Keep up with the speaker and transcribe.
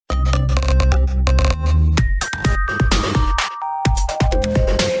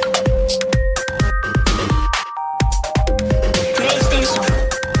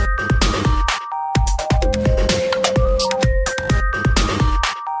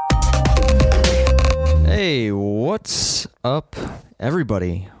up,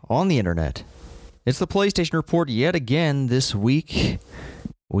 everybody on the internet? It's the PlayStation Report yet again this week.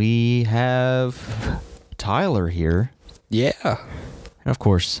 We have Tyler here. Yeah. And of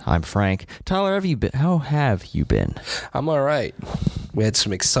course, I'm Frank. Tyler, how have you been? I'm all right. We had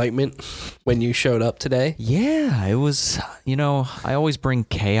some excitement when you showed up today. Yeah, it was, I always bring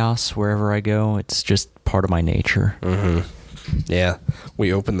chaos wherever I go. It's just part of my nature. Mm-hmm. Yeah.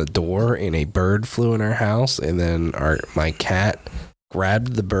 We opened the door and a bird flew in our house, and then my cat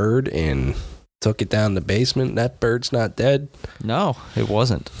grabbed the bird and took it down the basement. That bird's not dead. No, it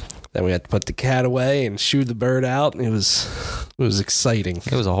wasn't. Then we had to put the cat away and shoo the bird out. It was exciting.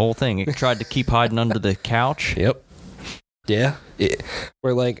 It was a whole thing. It tried to keep hiding under the couch. Yep. Yeah.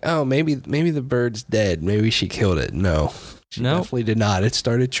 We're like, oh, maybe the bird's dead. Maybe she killed it. No. She definitely did not. It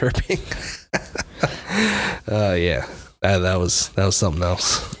started chirping. Yeah. That was something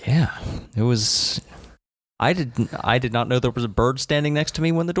else. Yeah. It was. I did not know there was a bird standing next to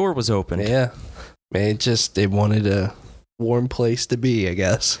me when the door was opened. Yeah. Man, it wanted a warm place to be, I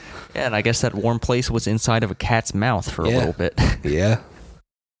guess. Yeah, and I guess that warm place was inside of a cat's mouth for a little bit. Yeah.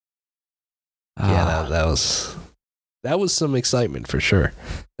 Yeah, that was some excitement for sure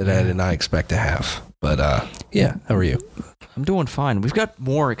that I did not expect to have. But yeah, how are you? I'm doing fine. We've got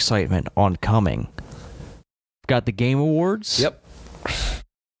more excitement on coming. We've got the Game Awards. Yep.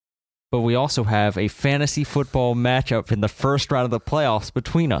 But we also have a fantasy football matchup in the first round of the playoffs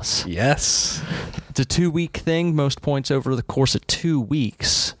between us. Yes. It's a 2-week thing, most points over the course of 2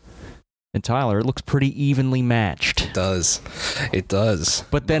 weeks. And Tyler, it looks pretty evenly matched. It does.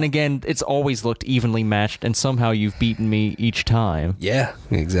 But then again, it's always looked evenly matched, and somehow you've beaten me each time. Yeah,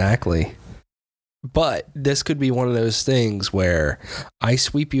 exactly. But this could be one of those things where I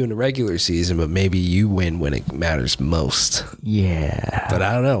sweep you in the regular season, but maybe you win when it matters most. Yeah. But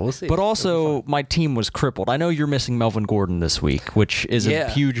I don't know. We'll see. But also, my team was crippled. I know you're missing Melvin Gordon this week, which is a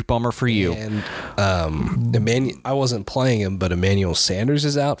huge bummer for you. And I wasn't playing him, but Emmanuel Sanders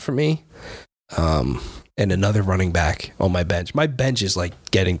is out for me. And another running back on my bench. My bench is like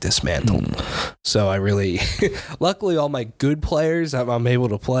getting dismantled. So I really, luckily all my good players I'm able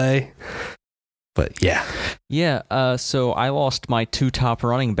to play. But yeah. Yeah, so I lost my 2 top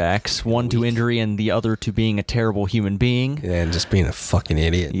running backs, one to injury and the other to being a terrible human being. Yeah, and just being a fucking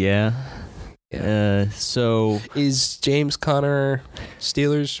idiot. Yeah. So is James Conner,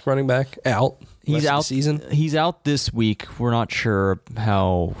 Steelers running back, out? He's out. Season? He's out this week. We're not sure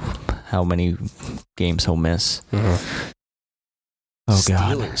how many games he'll miss. Mm-hmm. Oh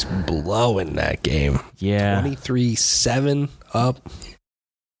God. Steelers blowing that game. Yeah. 23-7 up.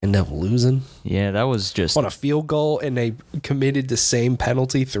 End up losing. Yeah, that was just on a field goal, and they committed the same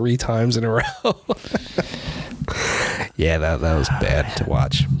penalty 3 times in a row. Yeah, that was bad to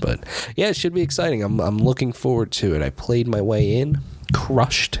watch, but yeah, it should be exciting. I'm looking forward to it. I played my way in,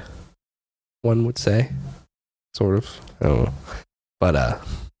 crushed, one would say, sort of. I don't know, but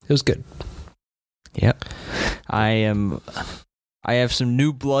it was good. Yep, I have some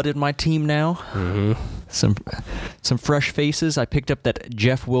new blood in my team now. Mm-hmm. Some fresh faces. I picked up that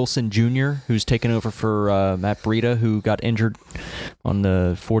Jeff Wilson Jr., who's taken over for Matt Breida, who got injured on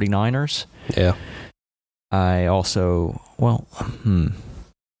the 49ers. Yeah. I also,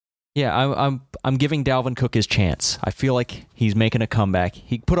 yeah, I'm giving Dalvin Cook his chance. I feel like he's making a comeback.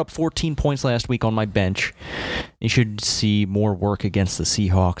 He put up 14 points last week on my bench. He should see more work against the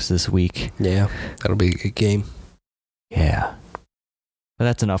Seahawks this week. Yeah, that'll be a good game. Yeah. But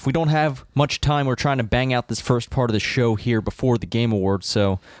that's enough. We don't have much time. We're trying to bang out this first part of the show here before the Game Awards,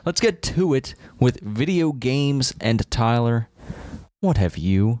 so let's get to it with video games. And Tyler, what have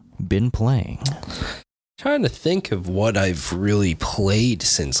you been playing? Trying to think of what I've really played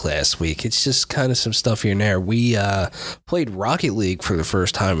since last week. It's just kind of some stuff here and there. We played Rocket League for the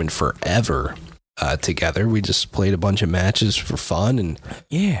first time in forever together. We just played a bunch of matches for fun, and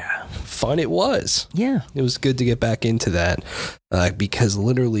yeah, fun it was. Yeah, it was good to get back into that because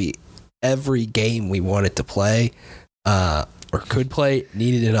literally every game we wanted to play or could play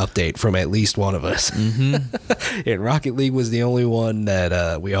needed an update from at least one of us. Mm-hmm. And Rocket League was the only one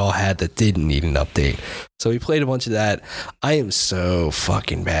that we all had that didn't need an update. So we played a bunch of that. I am so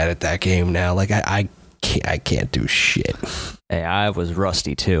fucking bad at that game now. Like I can't do shit. Hey, I was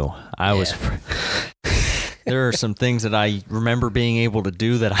rusty too. There are some things that I remember being able to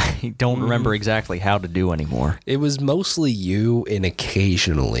do that I don't remember exactly how to do anymore. It was mostly you, and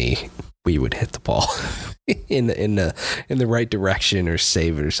occasionally we would hit the ball in the right direction or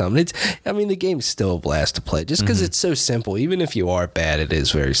save it or something. The game's still a blast to play just because it's so simple. Even if you are bad, it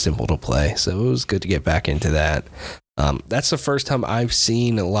is very simple to play. So it was good to get back into that. That's the first time I've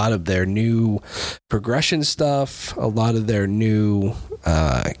seen a lot of their new progression stuff, a lot of their new,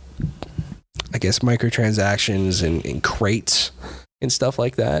 I guess, microtransactions and crates and stuff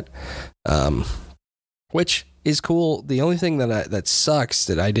like that, which is cool. The only thing that sucks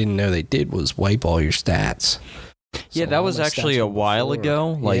that I didn't know they did was wipe all your stats. Yeah, that was actually a while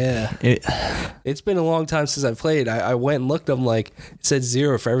ago. Like, yeah, it's been a long time since I played. I went and looked. I'm like, it said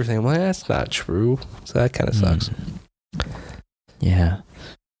 0 for everything. I'm like, that's not true. So that kind of sucks. Yeah,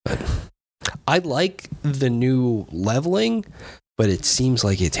 but I like the new leveling, but it seems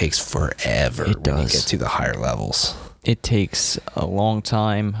like it takes forever when you get to the higher levels. It takes a long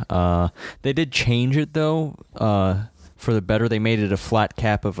time. They did change it though. For the better, they made it a flat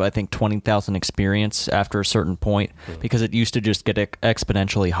cap of, I think, 20,000 experience after a certain point, because it used to just get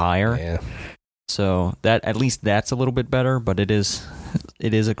exponentially higher. Yeah. So that, at least that's a little bit better, but it is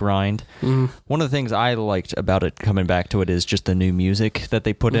a grind. One of the things I liked about it, coming back to it, is just the new music that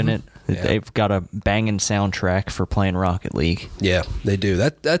they put in it. Yeah. They've got a banging soundtrack for playing Rocket League. Yeah, they do.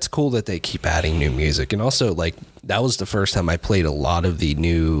 That's cool that they keep adding new music. And also, like, that was the first time I played a lot of the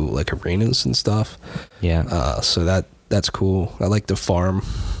new, like, arenas and stuff. Yeah. So that's cool. I like the farm.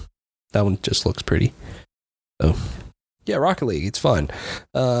 That one just looks pretty. So, yeah, Rocket League, it's fun.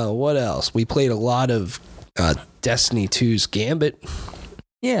 What else? We played a lot of Destiny 2's Gambit.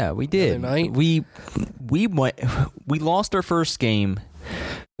 Yeah, we did. We lost our first game.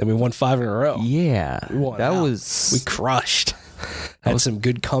 Then we won 5 in a row. Yeah, we crushed. Had some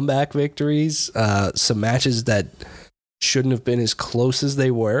good comeback victories. Some matches that shouldn't have been as close as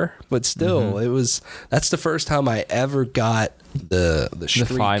they were, but still, that's the first time I ever got the streak.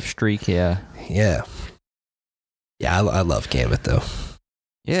 The 5 streak. Yeah. I love Gambit though.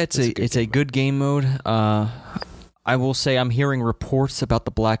 Yeah, it's a good game mode. I will say I'm hearing reports about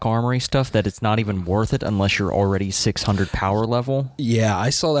the Black Armory stuff that it's not even worth it unless you're already 600 power level. Yeah, I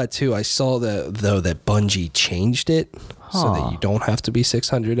saw that too. I saw that Bungie changed it so that you don't have to be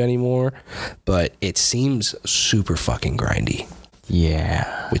 600 anymore, but it seems super fucking grindy.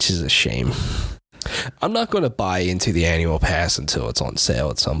 Yeah. Which is a shame. I'm not going to buy into the annual pass until it's on sale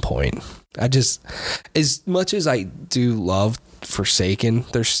at some point. As much as I do love Forsaken,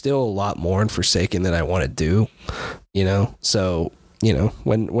 there's still a lot more in Forsaken that I want to do, so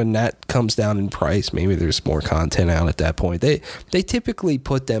when that comes down in price, maybe there's more content out at that point. They typically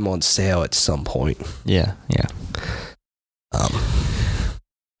put them on sale at some point. Yeah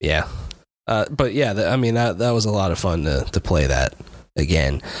But yeah, that was a lot of fun to play that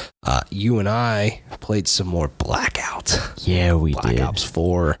again. You and I played some more Blackout. Yeah, we Black did. Ops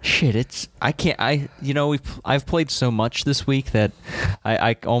 4. Shit, I've played so much this week that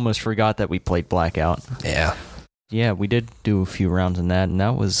I almost forgot that we played Blackout. Yeah, we did do a few rounds in that, and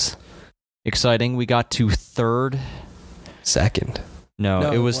that was exciting. We got to second.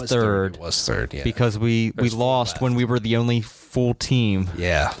 No, it was third. It was third, yeah. Because we lost when we were the only full team.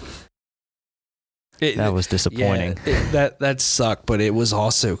 Yeah. That was disappointing. Yeah, that sucked, but it was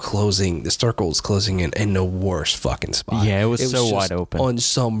also closing. The circle was closing in the worst fucking spot. Yeah, it was so wide open. On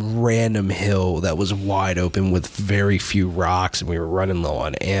some random hill that was wide open with very few rocks, and we were running low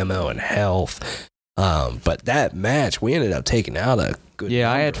on ammo and health. But that match, we ended up taking out a good number.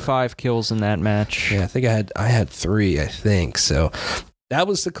 I had 5 kills in that match. Yeah, I think I had 3, I think. So that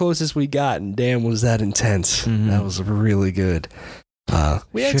was the closest we got, and damn, was that intense. That was really good.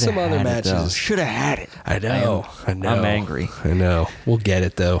 We had some other matches. Should have had it. I know. I'm angry. I know. We'll get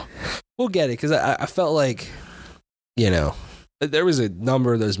it though. We'll get it because I felt like, there was a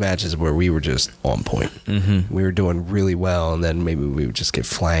number of those matches where we were just on point. We were doing really well, and then maybe we would just get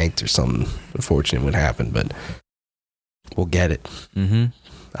flanked or something unfortunate would happen. But we'll get it.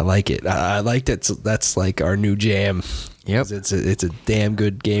 I like it. I like that. That's like our new jam. Yep. It's a damn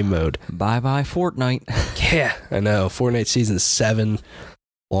good game mode. Bye Fortnite. Yeah, I know. Fortnite Season 7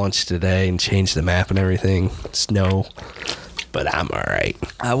 launched today and changed the map and everything. Snow. But I'm all right.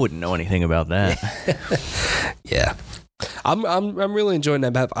 I wouldn't know anything about that. Yeah. I'm really enjoying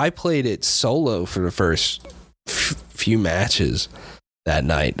that map. I played it solo for the first few matches that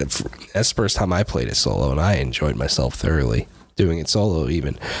night. That's the first time I played it solo, and I enjoyed myself thoroughly doing it solo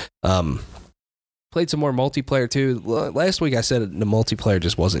even. Played some more multiplayer too. Last week I said the multiplayer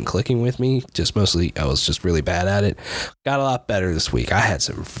just wasn't clicking with me. Just mostly I was just really bad at it. Got a lot better this week. I had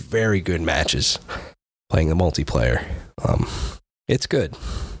some very good matches playing the multiplayer. It's good.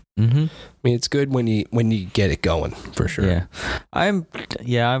 I mean, it's good when you get it going, for sure. Yeah. I'm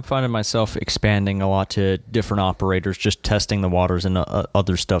finding myself expanding a lot to different operators, just testing the waters and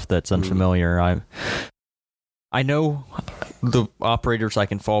other stuff that's unfamiliar. I know the operators I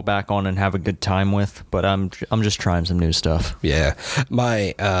can fall back on and have a good time with, but I'm just trying some new stuff. Yeah.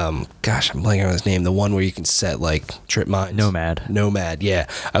 My, gosh, I'm blanking on his name. The one where you can set, like, trip mines. Nomad, yeah.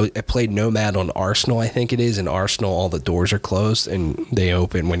 I played Nomad on Arsenal, I think it is. And Arsenal, all the doors are closed, and they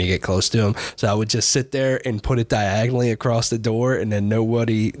open when you get close to them. So I would just sit there and put it diagonally across the door, and then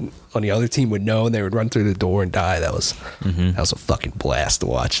nobody on the other team would know, and they would run through the door and die. That was a fucking blast to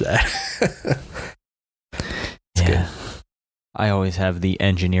watch that. Yeah. I always have the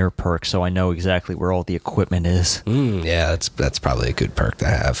engineer perk, so I know exactly where all the equipment is. Yeah, that's probably a good perk to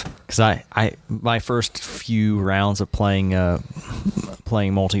have. Because my first few rounds of playing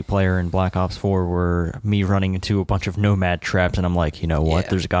multiplayer in Black Ops 4 were me running into a bunch of Nomad traps, and I'm like, you know what?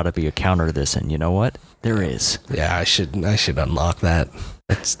 There's got to be a counter to this, and you know what? There is. Yeah, I should unlock that.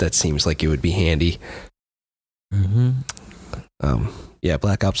 That seems like it would be handy. Yeah,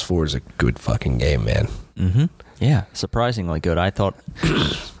 Black Ops 4 is a good fucking game, man. Yeah, surprisingly good. I thought.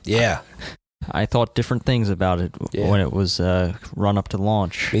 Yeah. I thought different things about it when it was run up to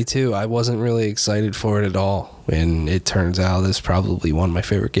launch. Me too. I wasn't really excited for it at all, and it turns out it's probably one of my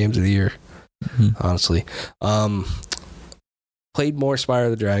favorite games of the year. Honestly, played more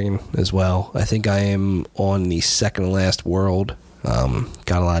Spyro the Dragon as well. I think I am on the second to last world. Got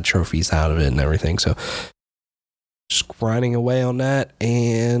a lot of trophies out of it and everything, so just grinding away on that.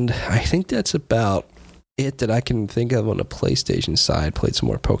 And I think that's about it that I can think of on the PlayStation side. Played some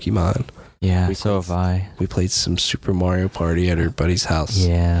more Pokemon. Yeah, so have I. We played some Super Mario Party at our buddy's house.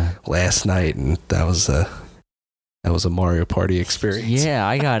 Yeah. Last night, and that was a Mario Party experience. Yeah,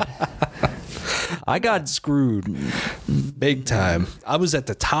 I got screwed big time. I was at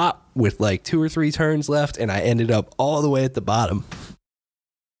the top with like 2 or 3 turns left, and I ended up all the way at the bottom.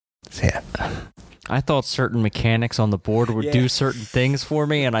 Yeah. I thought certain mechanics on the board would do certain things for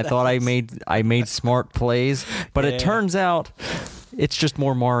me, and I thought I made smart plays, but it turns out it's just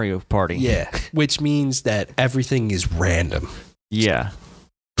more Mario Party. Yeah, which means that everything is random. Yeah.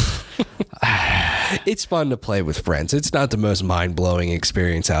 It's fun to play with friends. It's not the most mind-blowing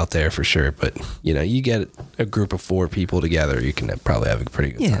experience out there for sure, but you get a group of 4 people together, you can probably have a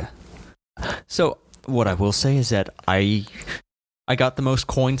pretty good time. So what I will say is that I got the most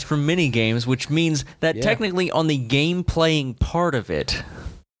coins from mini games, which means that technically on the game playing part of it,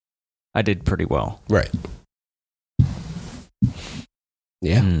 I did pretty well. Right.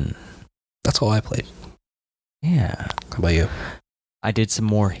 Yeah. That's all I played. Yeah. How about you? I did some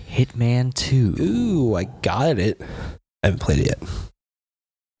more Hitman 2. Ooh, I got it. I haven't played it yet.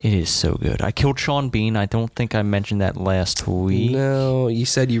 It is so good. I killed Sean Bean. I don't think I mentioned that last week. No, you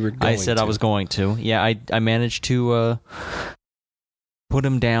said you were going to. I said I was going to. Yeah, I managed to put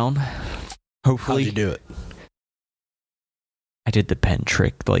him down. Hopefully. How'd you do it? I did the pen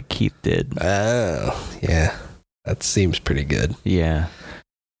trick like Keith did. Oh, yeah. That seems pretty good. Yeah.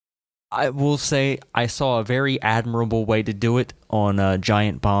 I will say I saw a very admirable way to do it on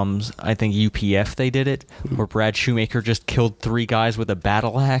Giant Bombs. I think UPF they did it, where Brad Shoemaker just killed 3 guys with a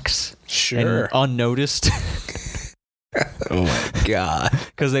battle axe. Sure. And unnoticed. Oh my God.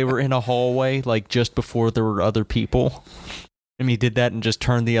 Because they were in a hallway, like just before there were other people. And he did that and just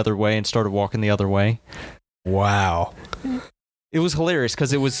turned the other way and started walking the other way. Wow. It was hilarious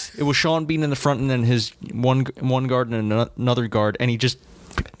because it was Sean Bean in the front and then his one guard and another guard, and he just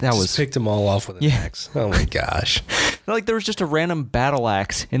picked them all off with an axe. Oh my gosh. Like there was just a random battle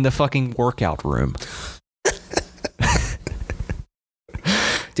axe in the fucking workout room.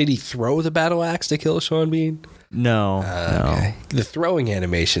 Did he throw the battle axe to kill Sean Bean? No. Okay. The throwing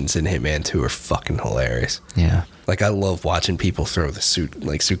animations in Hitman 2 are fucking hilarious. Yeah. Like I love watching people throw the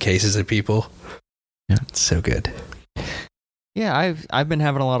suitcases at people. Yeah. It's so good. Yeah, I've been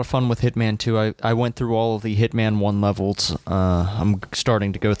having a lot of fun with Hitman 2. I went through all of the Hitman 1 levels. I'm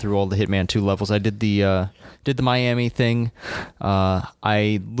starting to go through all the Hitman 2 levels. I did the Miami thing.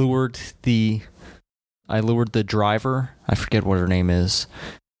 I lured the driver. I forget what her name is.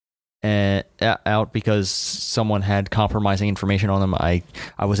 Out because someone had compromising information on them. I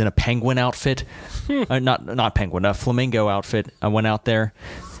was in a penguin outfit. Not penguin, a flamingo outfit. I went out there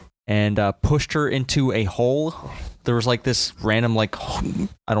and pushed her into a hole. There was like this random, like,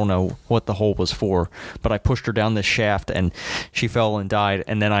 I don't know what the hole was for, but I pushed her down this shaft and she fell and died.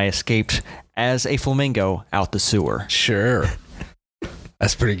 And then I escaped as a flamingo out the sewer. Sure.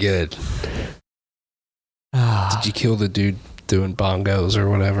 That's pretty good. Did you kill the dude doing bongos or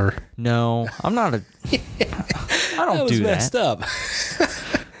whatever? No, I'm not a. I don't do that. Messed up.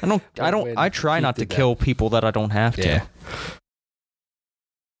 I try not to kill people that I don't have to.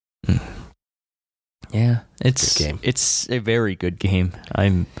 Yeah. Yeah, it's a very good game.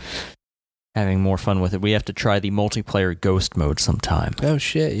 having more fun with it. We have to try the multiplayer ghost mode sometime. Oh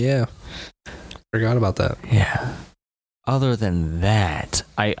shit, yeah. Forgot about that. Yeah. Other than that,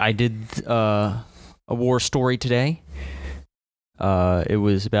 I did a war story today. It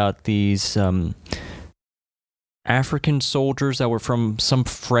was about these African soldiers that were from some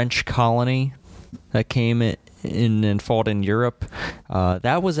French colony that came in and fought in Europe.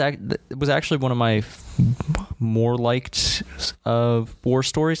 That was actually one of my more liked war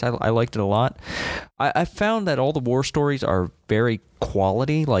stories. I liked it a lot. I found that all the war stories are very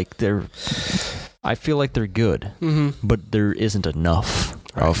quality. Like I feel like they're good, but there isn't enough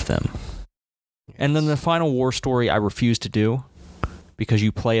of them. And then the final war story I refuse to do because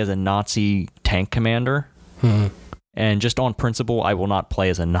you play as a Nazi tank commander. And just on principle, I will not play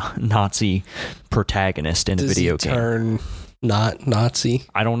as a Nazi protagonist in a video game. Turn not Nazi?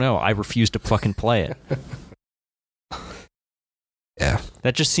 I don't know. I refuse to fucking play it. Yeah.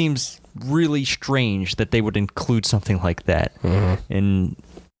 That just seems really strange that they would include something like that in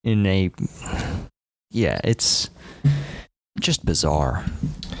a... Yeah, it's just bizarre.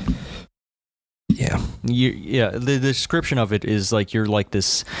 Yeah. The description of it is like you're like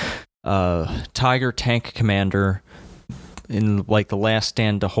this Tiger tank commander in like the last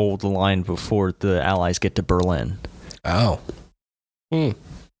stand to hold the line before the Allies get to Berlin. Oh.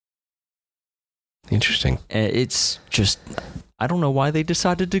 Interesting. It's just, I don't know why they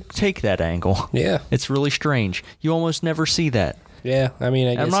decided to take that angle. Yeah. It's really strange. You almost never see that. Yeah, I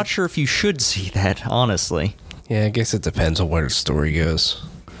mean, I'm not sure if you should see that, honestly. Yeah, I guess it depends on where the story goes.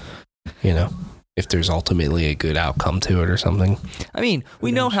 You know, if there's ultimately a good outcome to it or something. I mean,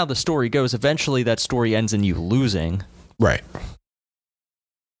 we know how the story goes. Eventually, that story ends in you losing. Right.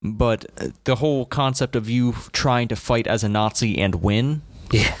 But the whole concept of you trying to fight as a Nazi and win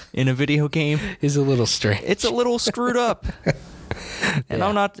in a video game is a little strange. It's a little screwed up. And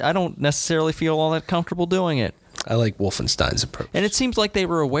I don't necessarily feel all that comfortable doing it. I like Wolfenstein's approach. And it seems like they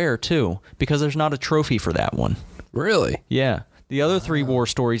were aware, too, because there's not a trophy for that one. Really? Yeah. The other 3 war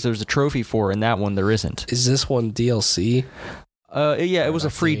stories, there's a trophy for, and that one there isn't. Is this one DLC? Yeah, it was a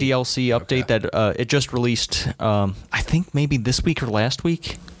free DLC update that it just released, I think maybe this week or last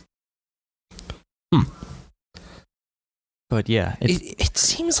week. But yeah. It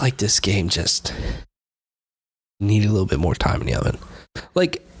seems like this game just needed a little bit more time in the oven.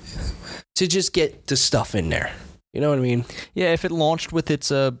 Like, to just get the stuff in there. You know what I mean? Yeah, if it launched with its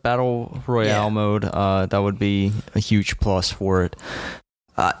Battle Royale mode, that would be a huge plus for it.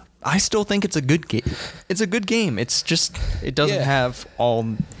 I still think it's a good game. It's a good game. It's just it doesn't have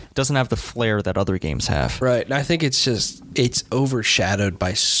the flair that other games have. Right. And I think it's overshadowed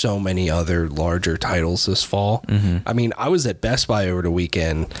by so many other larger titles this fall. I mean, I was at Best Buy over the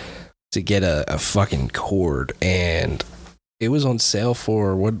weekend to get a fucking cord, and it was on sale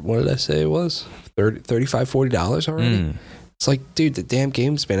for what did I say it was? $35, $40 already? It's like, dude, the damn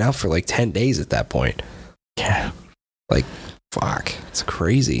game's been out for like 10 days at that point. Yeah. Like, fuck. It's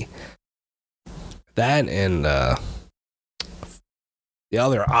crazy. That and the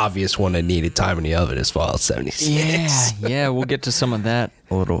other obvious one that needed time in the oven is Fallout 76. Yeah, we'll get to some of that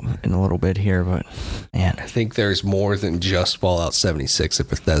in a little bit here, but man, I think there's more than just Fallout 76 at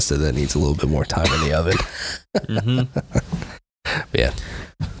Bethesda that needs a little bit more time in the oven. Yeah.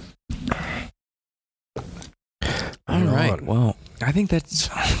 All right. Well, I think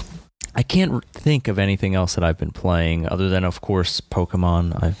I can't think of anything else that I've been playing other than, of course,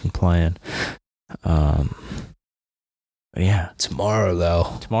 Pokemon I've been playing. But yeah. Tomorrow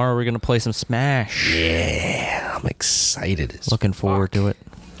we're going to play some Smash. Yeah. I'm excited. Looking forward to it.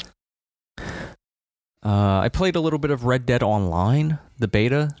 I played a little bit of Red Dead Online, the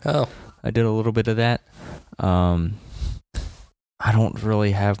beta. Oh. I did a little bit of that. I don't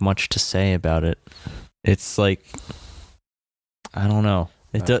really have much to say about it. It's like, I don't know.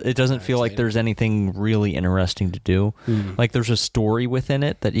 It doesn't feel like there's anything really interesting to do. Like there's a story within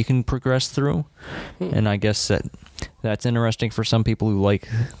it that you can progress through, and I guess that's interesting for some people who like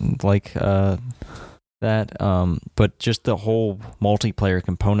that. But just the whole multiplayer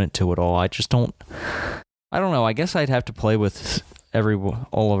component to it all, I don't know. I guess I'd have to play with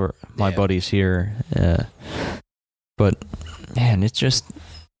all of my buddies here. But man, it's just,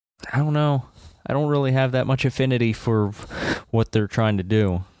 I don't know. I don't really have that much affinity for what they're trying to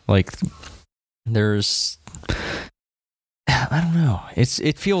do. Like, I don't know.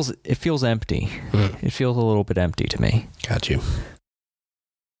 It feels empty. It feels a little bit empty to me. Got you.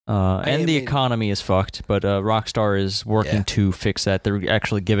 And the economy is fucked, but Rockstar is working to fix that. They're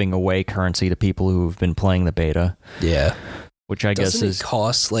actually giving away currency to people who have been playing the beta. Yeah. Which I guess it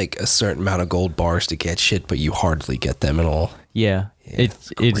cost like a certain amount of gold bars to get shit, but you hardly get them at all. Yeah. It's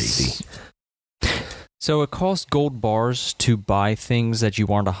crazy. So it costs gold bars to buy things that you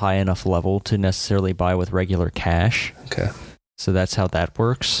aren't a high enough level to necessarily buy with regular cash. Okay. So that's how that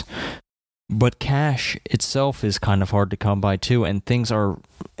works. But cash itself is kind of hard to come by too, and things are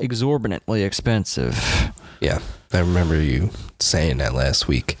exorbitantly expensive. Yeah, I remember you saying that last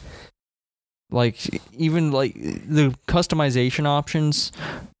week. Like, even like the customization options,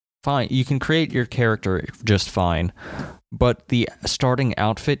 fine. You can create your character just fine. But the starting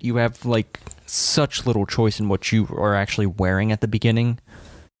outfit, you have like such little choice in what you are actually wearing at the beginning.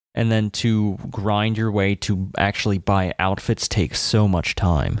 And then to grind your way to actually buy outfits takes so much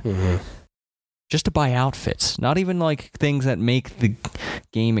time. Mm-hmm. Just to buy outfits. Not even like things that make the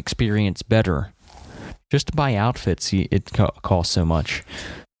game experience better. Just to buy outfits, it costs so much.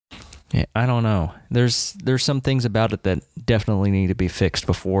 Yeah, I don't know. There's some things about it that definitely need to be fixed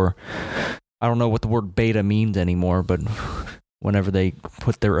before. I don't know what the word beta means anymore, but whenever they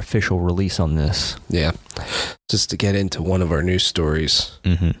put their official release on this. Yeah. Just to get into one of our news stories,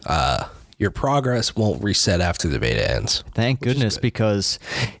 your progress won't reset after the beta ends. Thank goodness, because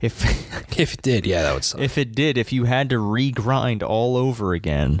if it did, yeah, that would suck. If it did, if you had to regrind all over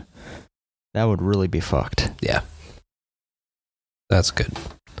again, that would really be fucked. Yeah. That's good.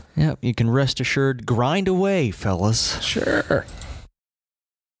 Yep, you can rest assured, grind away, fellas. Sure.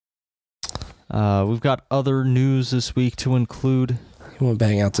 We've got other news this week to include. You want to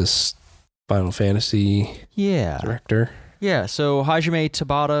bang out this Final Fantasy director? Yeah, so Hajime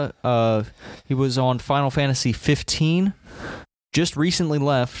Tabata, he was on Final Fantasy 15, just recently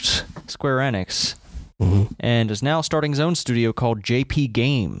left Square Enix, and is now starting his own studio called JP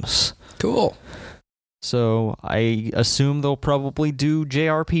Games. Cool. So I assume they'll probably do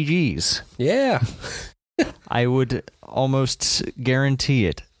JRPGs. Yeah. I would almost guarantee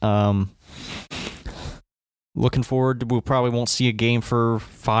it. Looking forward, we probably won't see a game for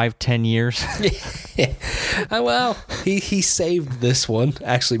 5-10 years. Well, he saved this one,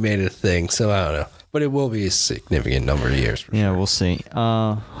 actually made it a thing, so I don't know. But it will be a significant number of years. For sure. We'll see.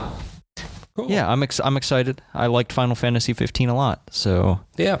 Cool. Yeah, I'm excited. I liked Final Fantasy 15 a lot, so...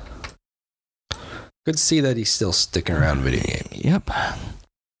 Yeah. Good to see that he's still sticking around video games. Yep.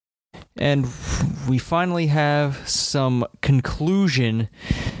 And we finally have some conclusion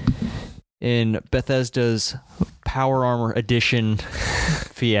in Bethesda's Power Armor Edition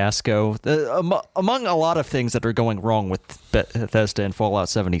fiasco. Among a lot of things that are going wrong with Bethesda and Fallout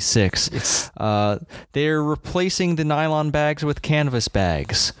 76, they're replacing the nylon bags with canvas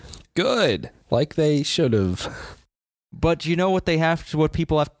bags. Good. Like they should have. But you know what what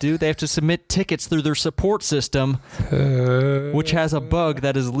people have to do? They have to submit tickets through their support system, which has a bug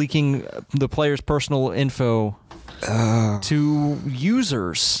that is leaking the player's personal info to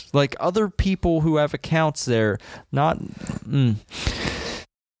users, like other people who have accounts there. The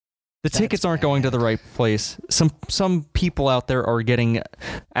tickets aren't going to the right place. Some people out there are getting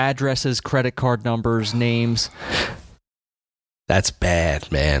addresses, credit card numbers, names. That's bad,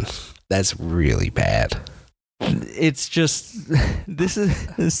 man. That's really bad. It's just, this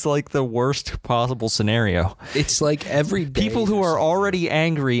is like the worst possible scenario. It's like every day people who are already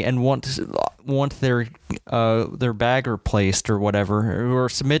angry and want their bag replaced or whatever, who are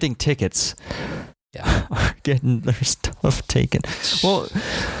submitting tickets, are getting their stuff taken. Well,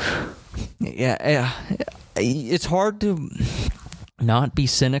 yeah, it's hard to not be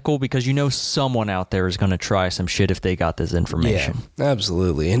cynical because you know someone out there is going to try some shit if they got this information. Yeah,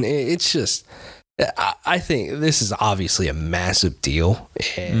 absolutely, and it's just. I think this is obviously a massive deal,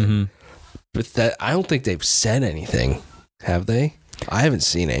 but that I don't think they've said anything, have they? I haven't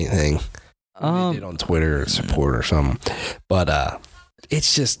seen anything. They did on Twitter or support or something, but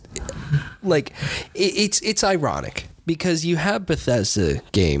it's just like it's ironic because you have Bethesda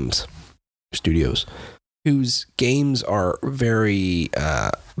games studios whose games are very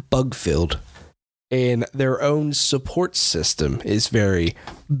bug filled. And their own support system is very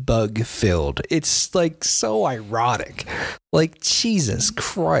bug-filled. It's, like, so ironic. Like, Jesus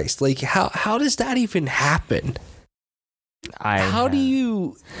Christ. Like, how does that even happen? How do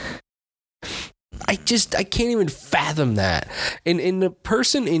you... I can't even fathom that. And the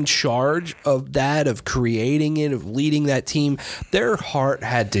person in charge of that, of creating it, of leading that team, their heart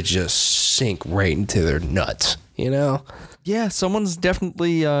had to just sink right into their nuts, you know? Yeah, someone's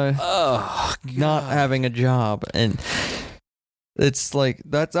definitely not having a job, and it's like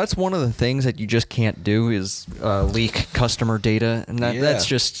that's one of the things that you just can't do is leak customer data, and that's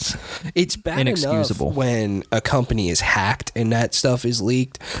just it's bad inexcusable. Enough when a company is hacked and that stuff is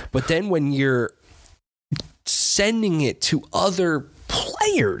leaked, but then when you're sending it to other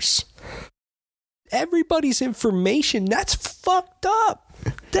players, everybody's information, that's fucked up.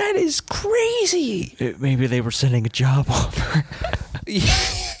 That is crazy. Maybe they were sending a job offer.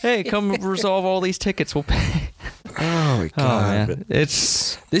 Hey, come resolve all these tickets. We'll pay. Oh my god! Man.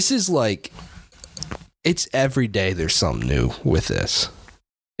 This is like, it's every day there's something new with this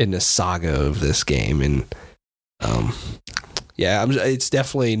in the saga of this game, and it's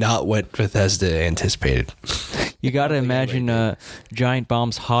definitely not what Bethesda anticipated. You got to imagine Giant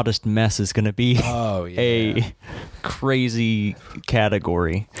Bomb's hottest mess is going to be a crazy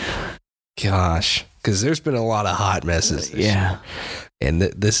category. Gosh, because there's been a lot of hot messes this year. And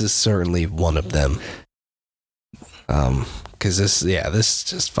this is certainly one of them. Because this is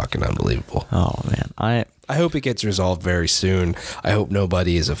just fucking unbelievable. Oh man, I hope it gets resolved very soon. I hope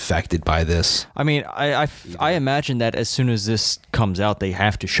nobody is affected by this. I mean, I imagine that as soon as this comes out, they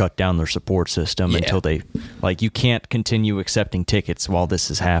have to shut down their support system until they, like, you can't continue accepting tickets while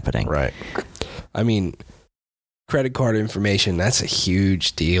this is happening. Right. I mean, credit card information, that's a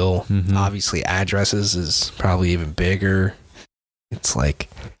huge deal. Mm-hmm. Obviously, addresses is probably even bigger. It's like,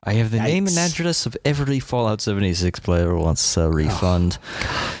 I have the name and address of every Fallout 76 player who wants a refund.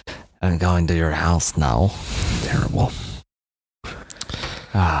 I'm going to your house now. Terrible.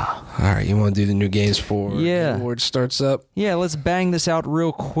 All right, you want to do the new games before the award starts up? Yeah, let's bang this out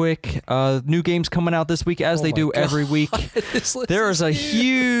real quick. New games coming out this week, as they do every week. There is a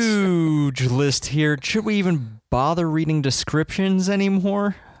huge list here. Should we even bother reading descriptions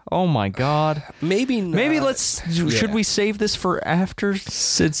anymore? Oh my god. Maybe not. Maybe should we save this for after,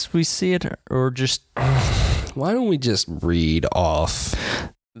 since we see it, or just... Why don't we just read off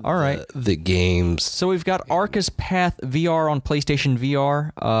all right the games? So we've got Arcus Path VR on PlayStation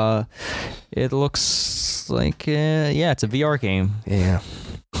VR. It looks like it's a VR game. Yeah.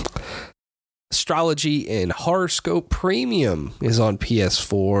 Astrology and Horoscope Premium is on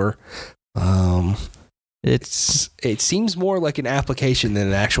PS4. It seems more like an application than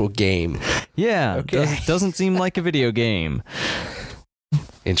an actual game. Yeah, okay. Doesn't seem like a video game.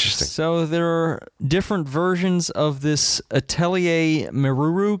 Interesting. So there are different versions of this Atelier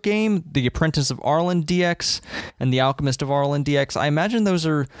Meruru game, The Apprentice of Arlen DX, and The Alchemist of Arlen DX. I imagine those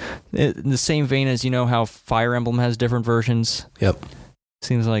are in the same vein as, you know, how Fire Emblem has different versions. Yep.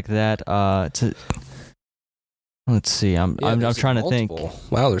 Seems like that. Let's see. I'm trying to think.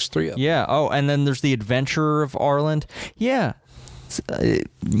 Wow, there's 3 of them. Yeah. Oh, and then there's The Adventure of Arlen. Yeah.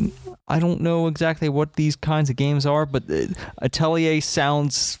 I don't know exactly what these kinds of games are, but Atelier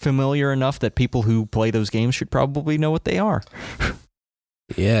sounds familiar enough that people who play those games should probably know what they are.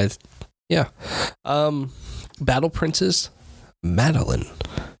 Yeah. Battle Princess Madeline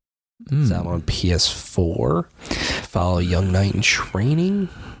is out on PS4. Follow a young knight in training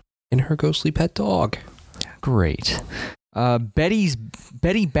and her ghostly pet dog. Great.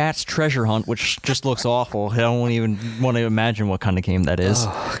 Betty Bat's Treasure Hunt, which just looks awful. I don't even want to imagine what kind of game that is.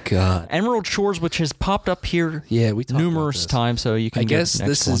 Oh god. Emerald Shores, which has popped up here we numerous times, so you can. I guess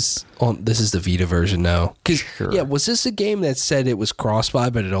this is the Vita version now. Sure. Yeah, was this a game that said it was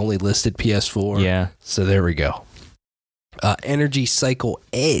cross-buy but it only listed PS4? Yeah. So there we go. Energy Cycle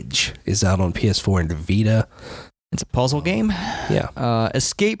Edge is out on PS4 and Vita. It's a puzzle game. Yeah.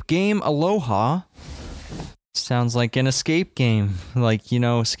 Escape Game Aloha. Sounds like an escape game. Like, you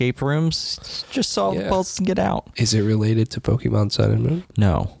know, escape rooms. Just solve the puzzles and get out. Is it related to Pokemon Sun and Moon?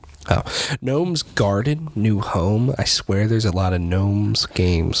 No. Oh. Gnome's Garden, New Home. I swear there's a lot of Gnomes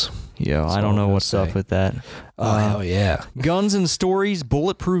games. Yeah, I don't know what's up with that. Oh, hell yeah. Guns and Stories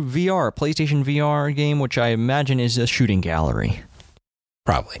Bulletproof VR, a PlayStation VR game, which I imagine is a shooting gallery.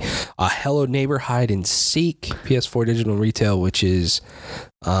 Probably. Hello Neighbor Hide and Seek, PS4 digital retail, which is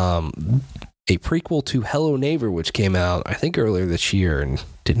a prequel to Hello Neighbor, which came out, I think, earlier this year and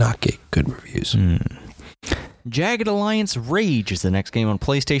did not get good reviews. Jagged Alliance Rage is the next game on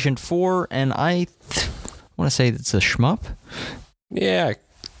PlayStation 4, and I want to say it's a shmup. Yeah, it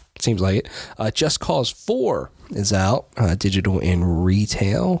seems like it. Just Cause 4 is out, digital and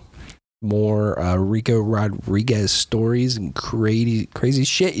retail. More Rico Rodriguez stories and crazy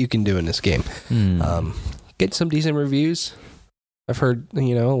shit you can do in this game. Get some decent reviews. I've heard, a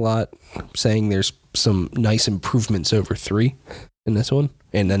lot saying there's some nice improvements over 3 in this one.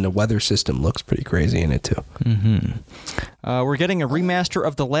 And then the weather system looks pretty crazy in it, too. We're getting a remaster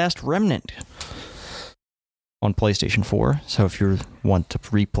of The Last Remnant on PlayStation 4. So if you want to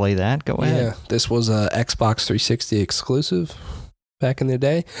replay that, go ahead. Yeah, this was a Xbox 360 exclusive back in the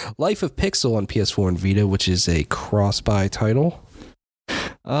day. Life of Pixel on PS4 and Vita, which is a cross-buy title.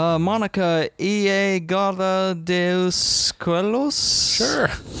 Monica E.A. Gata Deus Quellos? Sure.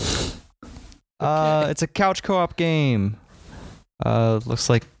 It's a couch co-op game. Looks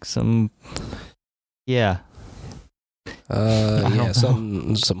like some... Yeah. Yeah,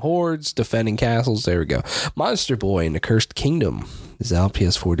 some hordes defending castles. There we go. Monster Boy and the Cursed Kingdom is out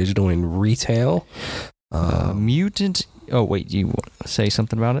PS4 digital and retail. Mutant. Oh wait, you say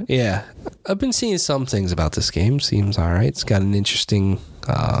something about it? Yeah, I've been seeing some things about this game. Seems all right. It's got an interesting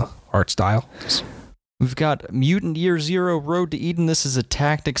art style. We've got Mutant Year Zero: Road to Eden. This is a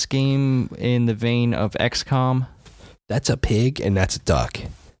tactics game in the vein of XCOM. That's a pig and that's a duck.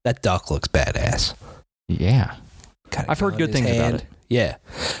 That duck looks badass. Yeah. Got a I've heard gun good in his things about hand. it. Yeah.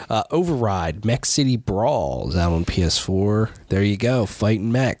 Override, Mech City Brawl is out on PS4. There you go,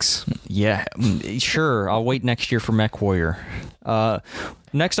 fighting mechs. Yeah, sure. I'll wait next year for Mech Warrior.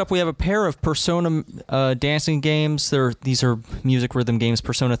 Next up, we have a pair of Persona dancing games. These are music rhythm games,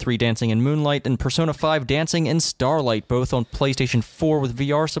 Persona 3 Dancing in Moonlight and Persona 5 Dancing in Starlight, both on PlayStation 4 with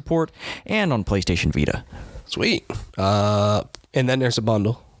VR support and on PlayStation Vita. Sweet. And then there's a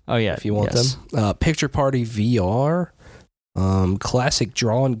bundle. Oh, yeah. If you want them. Picture Party VR. Classic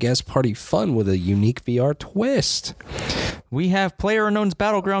draw and guess party fun with a unique VR twist. We have PlayerUnknown's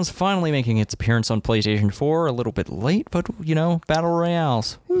Battlegrounds finally making its appearance on PlayStation 4. A little bit late, but, Battle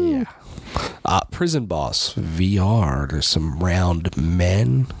Royales. Woo. Yeah. Prison Boss VR. There's some round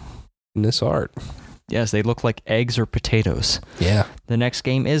men in this art. Yes, they look like eggs or potatoes. Yeah. The next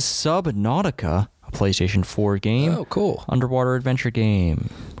game is Subnautica, a PlayStation 4 game. Oh, cool. Underwater adventure game.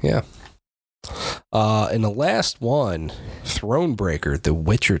 Yeah. And the last one, Thronebreaker, The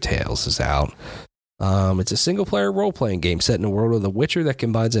Witcher Tales is out. It's a single-player role-playing game set in the world of The Witcher that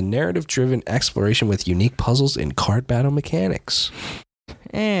combines a narrative-driven exploration with unique puzzles and card battle mechanics.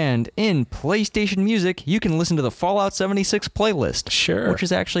 And in PlayStation Music, you can listen to the Fallout 76 playlist. Sure. Which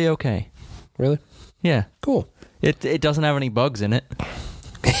is actually okay. Really? Yeah. Cool. It doesn't have any bugs in it.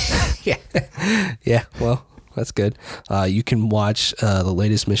 Yeah. Yeah, well, that's good. You can watch the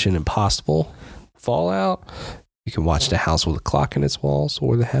latest Mission Impossible Fallout. You can watch The House with a Clock in its Walls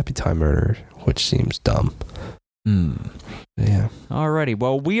or The Happy Time Murder, which seems dumb. Yeah. Alrighty.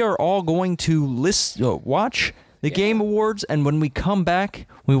 Well, we are all going to watch the Game Awards, and when we come back,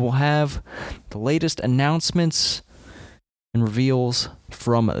 we will have the latest announcements and reveals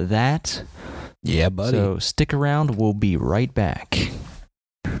from that. Yeah, buddy. So stick around. We'll be right back.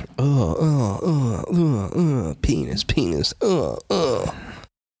 Penis.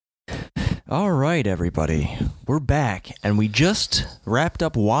 All right, everybody. We're back, and we just wrapped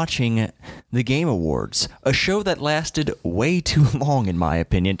up watching the Game Awards, a show that lasted way too long, in my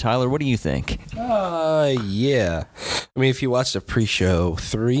opinion. Tyler, what do you think? Yeah. I mean, if you watch the pre-show,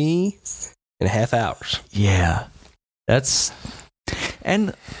 3.5 hours. Yeah.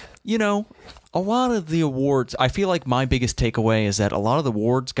 And, a lot of the awards, I feel like my biggest takeaway is that a lot of the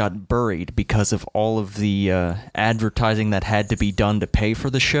awards got buried because of all of the advertising that had to be done to pay for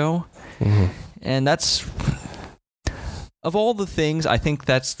the show. Mm-hmm. And that's, of all the things, I think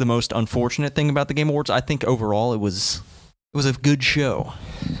that's the most unfortunate thing about the Game Awards. I think overall it was a good show.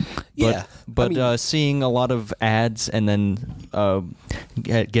 Yeah. But seeing a lot of ads and then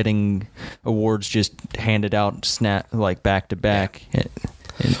getting awards just handed out back to back. Yeah.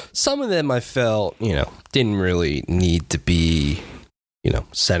 Some of them I felt, didn't really need to be,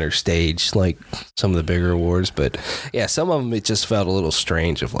 center stage like some of the bigger awards. But yeah, some of them it just felt a little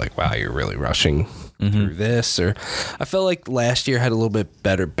strange of like, wow, you're really rushing through this. Or I felt like last year had a little bit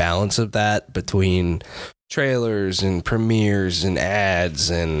better balance of that between trailers and premieres and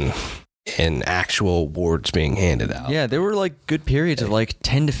ads and actual awards being handed out. Yeah, there were good periods of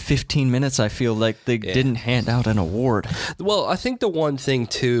 10 to 15 minutes. I feel like they didn't hand out an award. Well, I think the one thing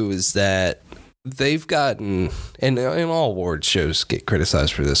too is that they've gotten, and all award shows get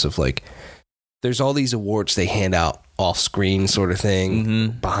criticized for this, of there's all these awards they hand out off screen sort of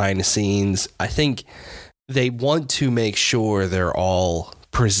thing, behind the scenes. I think they want to make sure they're all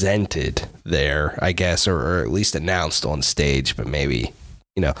presented there, I guess, or at least announced on stage, but maybe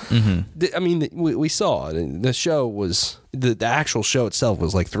I mean, we saw the show was the actual show itself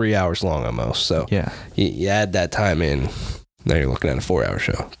was 3 hours long almost. So yeah, you add that time in, now you're looking at a 4 hour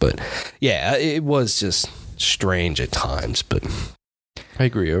show. But yeah, it was just strange at times. But I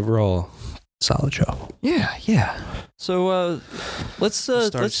agree, overall, solid show. Yeah. So let's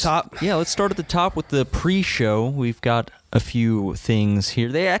start at the top. Yeah, let's start at the top with the pre-show. We've got a few things here.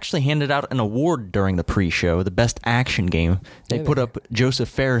 They actually handed out an award during the pre-show, the best action game. They put up Joseph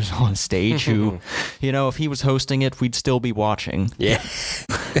Fares on stage, who, if he was hosting it, we'd still be watching. Yeah.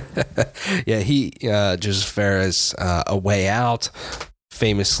 Yeah, Joseph Fares, A Way Out,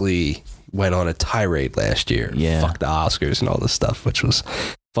 famously went on a tirade last year. Yeah. Fuck the Oscars and all this stuff, which was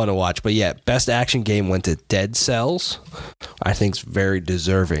fun to watch. But yeah, best action game went to Dead Cells. I think it's very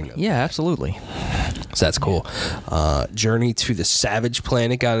deserving. Yeah, absolutely. So that's cool. Journey to the Savage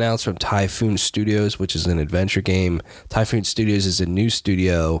Planet got announced from Typhoon Studios, which is an adventure game. Typhoon Studios is a new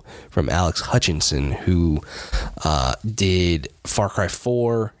studio from Alex Hutchinson, who did Far Cry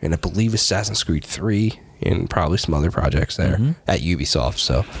 4 and I believe Assassin's Creed 3 and probably some other projects there at Ubisoft.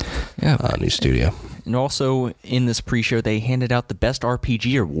 So, new studio. And also in this pre-show, they handed out the Best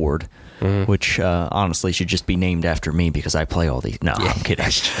RPG Award, which honestly should just be named after me because I play all these. No, I'm kidding.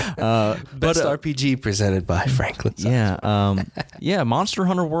 Best RPG presented by Franklin. Yeah, Monster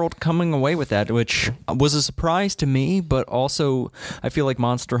Hunter World coming away with that, which was a surprise to me, but also I feel like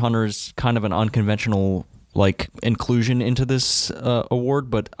Monster Hunter is kind of an unconventional inclusion into this award,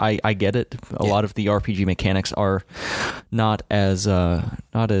 but I get it. A lot of the RPG mechanics are not as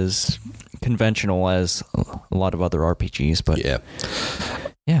conventional as a lot of other RPGs, but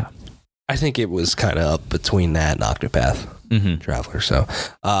yeah. I think it was kind of up between that and Octopath Traveler. So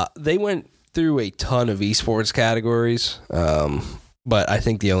they went through a ton of esports categories, but I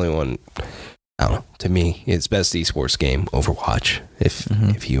think the only one, I don't know, to me, it's best esports game, Overwatch.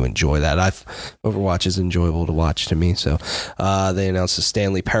 If you enjoy that, Overwatch is enjoyable to watch to me. So they announced the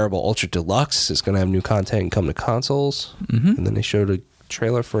Stanley Parable Ultra Deluxe is going to have new content and come to consoles, and then they showed a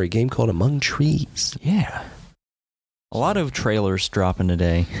trailer for a game called Among Trees. Yeah. A lot of trailers dropping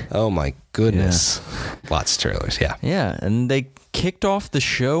today. Oh my goodness. Yeah. Lots of trailers, yeah. Yeah, and they kicked off the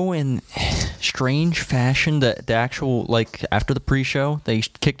show in strange fashion. The actual, after the pre-show, they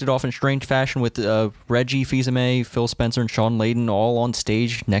kicked it off in strange fashion with Reggie Fils-Aimé, Phil Spencer, and Sean Layden all on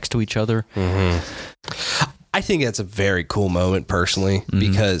stage next to each other. I think that's a very cool moment, personally,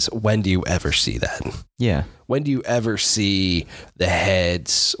 because when do you ever see that? Yeah. When do you ever see the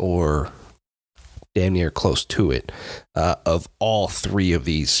heads or damn near close to it of all three of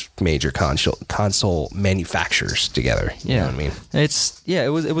these major console manufacturers together? You know what I mean? It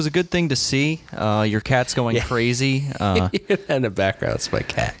was a good thing to see. Your cat's going crazy. In the background, it's my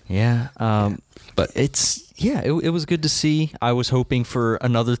cat. Yeah. But it was good to see. I was hoping for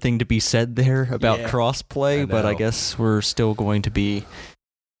another thing to be said there about crossplay, but I guess we're still going to be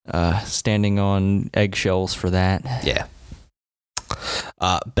standing on eggshells for that. Yeah.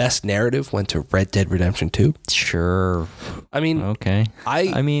 Best narrative went to Red Dead Redemption 2. Sure. I mean, okay. I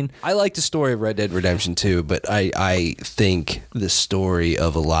like the story of Red Dead Redemption 2, but I think the story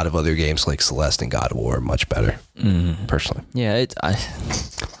of a lot of other games like Celeste and God of War are much better, personally. Yeah,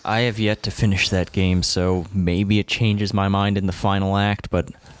 I have yet to finish that game, so maybe it changes my mind in the final act, but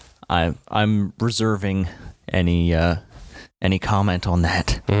I'm reserving any comment on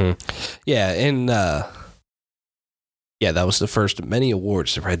that. Yeah, and that was the first of many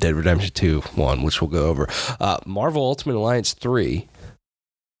awards that Red Dead Redemption 2 won, which we'll go over. Marvel Ultimate Alliance 3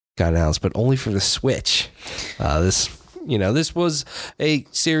 got announced, but only for the Switch. This was a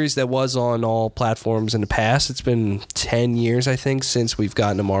series that was on all platforms in the past. It's been 10 years, I think, since we've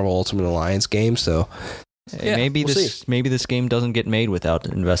gotten a Marvel Ultimate Alliance game, so maybe this game doesn't get made without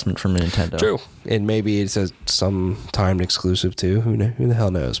investment from Nintendo. True, and maybe it's some timed exclusive too. Who the hell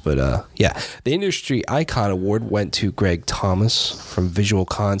knows? But the Industry Icon Award went to Greg Thomas from Visual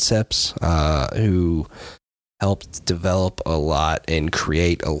Concepts, who helped develop a lot and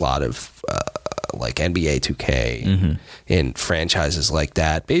create a lot of like NBA 2K and franchises like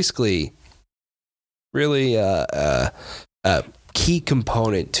that. Basically, really a key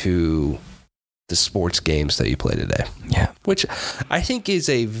component to the sports games that you play today. Yeah. Which I think is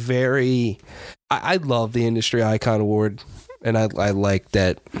a very... I love the Industry Icon Award, and I like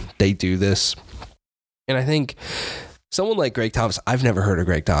that they do this. And I think someone like Greg Thomas, I've never heard of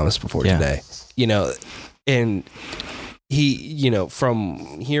Greg Thomas before today. And he,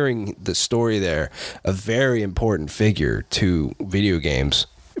 from hearing the story there, a very important figure to video games,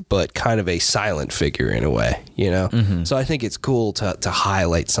 but kind of a silent figure in a way, So I think it's cool to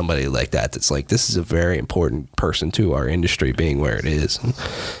highlight somebody like that. That's like, this is a very important person to our industry being where it is. And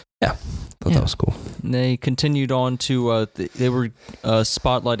I thought that was cool. And they continued on to, they were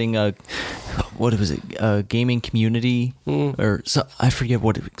spotlighting what was it, gaming community, or so, I forget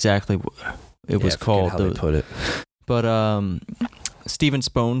what exactly it was called. How they put it. But Steven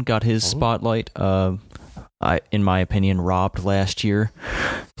Spohn got his spotlight, in my opinion, robbed last year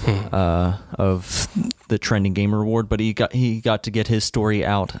of the Trending Gamer Award, but he got to get his story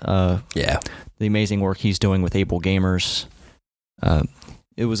out. The amazing work he's doing with Able Gamers.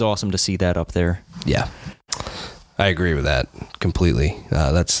 It was awesome to see that up there. Yeah, I agree with that completely.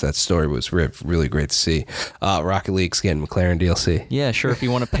 That story was really great to see. Rocket League's getting McLaren DLC. Yeah, sure. If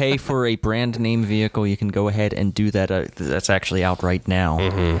you want to pay for a brand name vehicle, you can go ahead and do that. That's actually out right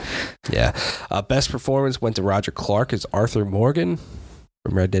now. Yeah. Best performance went to Roger Clark as Arthur Morgan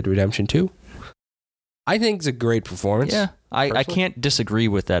from Red Dead Redemption 2. I think it's a great performance. Yeah, I can't disagree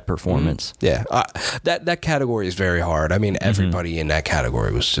with that performance. Yeah, that category is very hard. I mean, everybody in that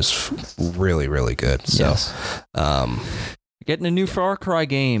category was just really, really good. So, Yes. Getting a new Far Cry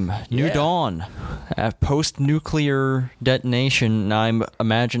game, New Dawn, post-nuclear detonation. Now, I'm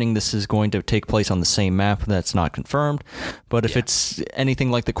imagining this is going to take place on the same map. That's not confirmed, but if it's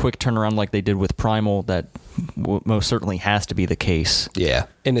anything like the quick turnaround like they did with Primal, that most certainly has to be the case. Yeah,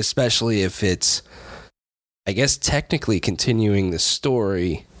 and especially if it's, I guess, technically continuing the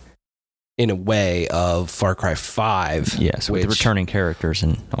story in a way of Far Cry 5. Yes, with the returning characters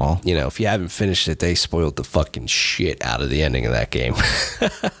and all. You know, if you haven't finished it, they spoiled the fucking shit out of the ending of that game.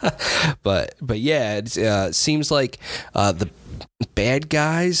 but yeah, it seems like the bad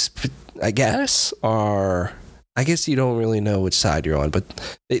guys, I guess, are... I guess you don't really know which side you're on, but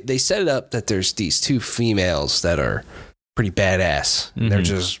they set it up that there's these two females that are pretty badass. Mm-hmm. They're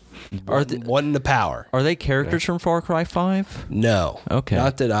just one in the power. Are they characters from Far Cry 5? No. Okay.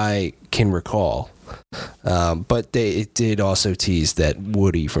 Not that I can recall. But it did also tease that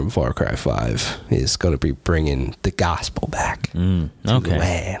Woody from Far Cry 5 is going to be bringing the gospel back to the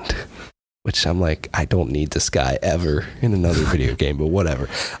land. Which I'm like, I don't need this guy ever in another video game, but whatever.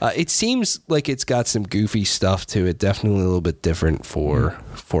 It seems like it's got some goofy stuff to it. Definitely a little bit different for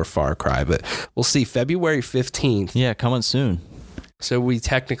Far Cry, but we'll see. February 15th. Yeah, coming soon. So we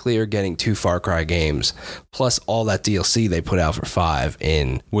technically are getting 2 Far Cry games, plus all that DLC they put out for 5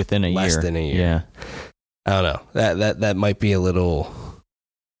 in within less than a year. Yeah, I don't know. That might be a little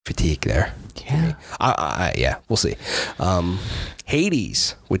fatigue there. Yeah, yeah, we'll see.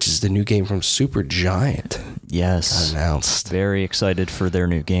 Hades, which is the new game from Supergiant. Yes, announced. Very excited for their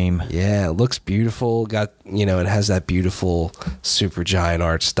new game. Yeah, it looks beautiful. It has that beautiful Supergiant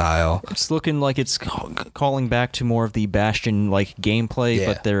art style. It's looking like it's calling back to more of the Bastion-like gameplay,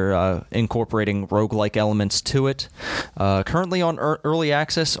 but they're incorporating roguelike elements to it. Currently on early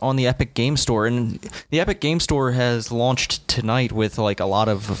access on the Epic Game Store, and the Epic Game Store has launched tonight with like a lot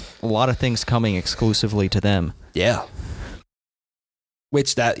of things coming exclusively to them. Yeah.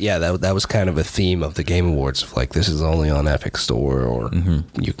 Which that was kind of a theme of the Game Awards, of like, this is only on Epic Store, or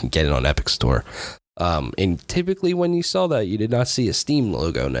you can get it on Epic Store. And typically when you saw that, you did not see a Steam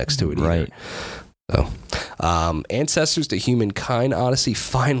logo next to it either. Right. So, Ancestors to Humankind Odyssey,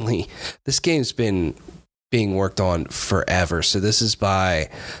 finally, this game's been being worked on forever. So this is by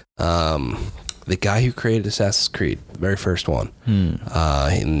the guy who created Assassin's Creed, the very first one.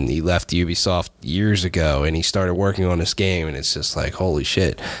 And he left Ubisoft years ago, and he started working on this game, and it's just like, holy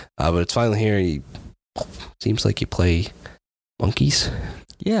shit. But it's finally here, and he seems like you play monkeys.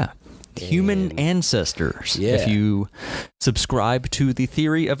 Yeah. Human ancestors. Yeah. If you subscribe to the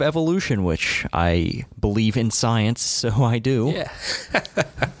theory of evolution, which I believe in science, so I do. Yeah.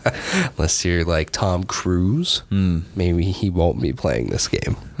 Unless you're like Tom Cruise, maybe he won't be playing this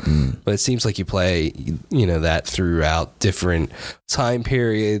game. But it seems like you play, that throughout different time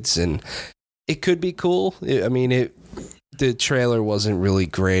periods, and it could be cool. The trailer wasn't really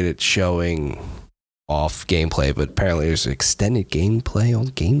great at showing off gameplay, but apparently there's extended gameplay on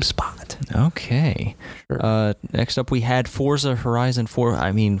GameSpot. Okay. Sure. Next up, we had Forza Horizon 4.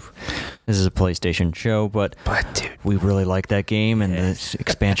 I mean, this is a PlayStation show, but dude, we really like that game, and the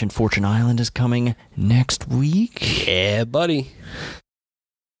expansion Fortune Island is coming next week. Yeah, buddy.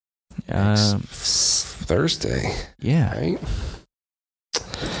 Thursday. Yeah. Right?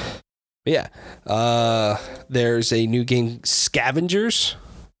 But yeah. There's a new game, Scavengers,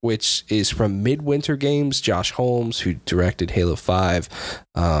 which is from Midwinter Games, Josh Holmes, who directed Halo 5.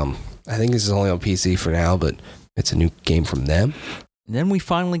 I think this is only on PC for now, but it's a new game from them. And then we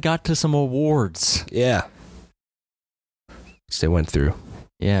finally got to some awards. Yeah. Which they went through.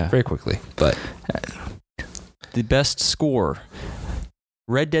 Yeah. Very quickly. But the best score,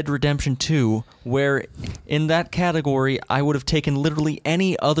 Red Dead Redemption 2, where in that category, I would have taken literally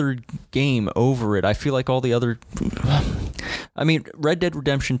any other game over it. I feel like all the other... I mean, Red Dead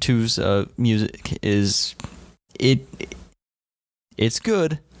Redemption 2's music is... It's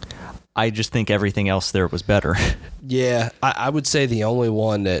good. I just think everything else there was better. Yeah, I would say the only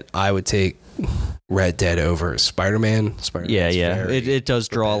one that I would take Red Dead over is Spider-Man. Yeah. It does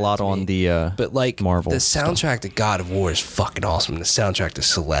draw a lot on the but like Marvel the soundtrack to God of War is fucking awesome. The soundtrack to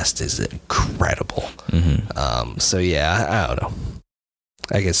Celeste is incredible. So yeah, I don't know.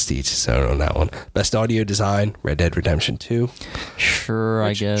 I guess to each his own on that one. Best audio design, Red Dead Redemption 2. Sure,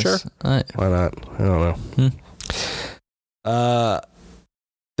 I guess. Sure. Why not? I don't know.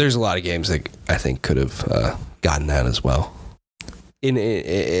 There's a lot of games that I think could have gotten that as well.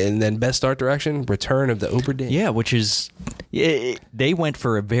 And then best art direction, Return of the Obra Dinn. Yeah, which is they went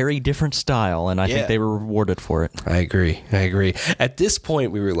for a very different style, and I think they were rewarded for it. I agree. At this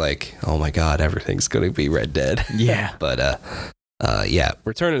point, we were like, "Oh my God, everything's going to be Red Dead." Yeah, but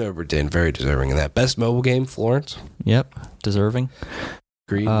Return of the Obra Dinn, very deserving of that. Best mobile game, Florence. Yep, deserving.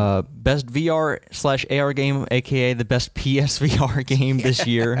 Agreed. Best VR/AR game, aka the best PSVR game this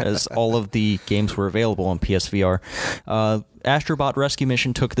year, as all of the games were available on PSVR. Astrobot Rescue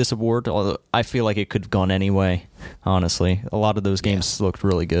Mission took this award, although I feel like it could have gone anyway, honestly. A lot of those games looked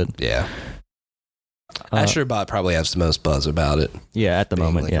really good. Yeah. Astrobot probably has the most buzz about it. Yeah, at the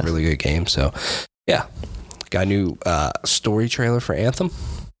moment, a really good game. So, yeah. Got a new story trailer for Anthem.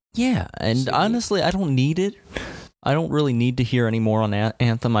 Yeah, and honestly, I don't need it. I don't really need to hear any more on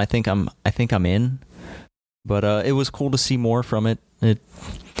Anthem. I think I'm in. But it was cool to see more from it.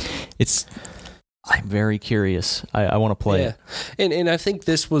 I'm very curious. I want to play it. And I think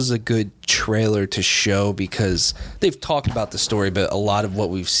this was a good trailer to show because they've talked about the story, but a lot of what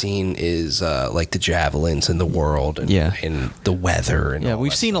we've seen is like the javelins in the world and the weather. And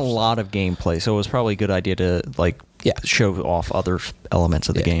we've seen a lot of gameplay, so it was probably a good idea to show off other elements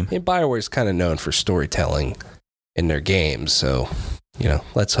of the game. And BioWare's kind of known for storytelling in their games, so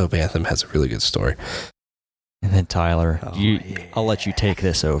let's hope Anthem has a really good story. And then Tyler, I'll let you take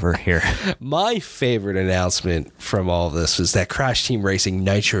this over here. My favorite announcement from all of this was that Crash Team Racing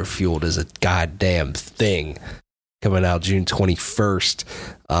Nitro Fueled is a goddamn thing coming out June 21st.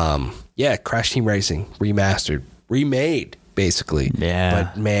 Crash Team Racing remastered, remade, basically. Yeah.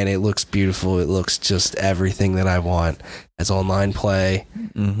 But man, it looks beautiful. It looks just everything that I want as online play.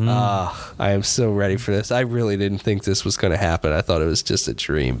 Mm-hmm. I am so ready for this. I really didn't think this was going to happen. I thought it was just a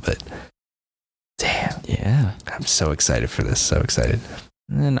dream, but damn. Yeah. I'm so excited for this. So excited.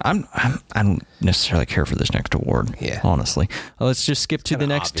 And I don't necessarily care for this next award. Yeah. Honestly. Let's just skip to the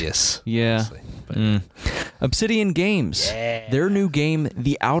next. Obvious. Yeah. Obsidian Games. Yeah. Their new game,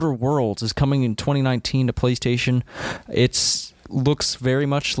 The Outer Worlds, is coming in 2019 to PlayStation. It looks very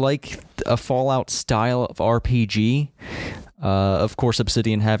much like a Fallout style of RPG. Of course,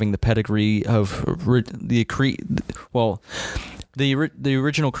 Obsidian having the pedigree of the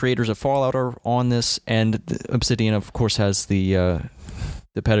original creators of Fallout are on this, and Obsidian, of course, has the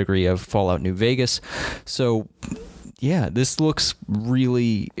pedigree of Fallout New Vegas. So, yeah, this looks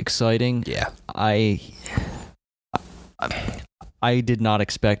really exciting. Yeah. I did not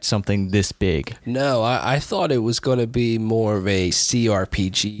expect something this big. No, I thought it was going to be more of a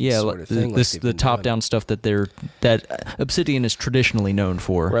CRPG sort of thing. The top-down stuff that Obsidian is traditionally known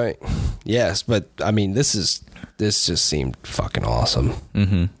for. Right. Yes, but I mean, this just seemed fucking awesome.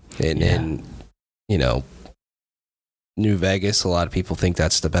 Mm-hmm. And New Vegas, a lot of people think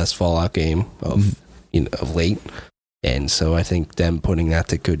that's the best Fallout game of late, and so I think them putting that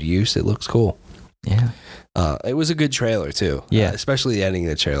to good use, it looks cool. Yeah. It was a good trailer too. Yeah. Especially the ending of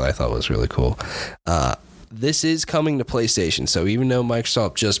the trailer I thought was really cool. This is coming to PlayStation, so even though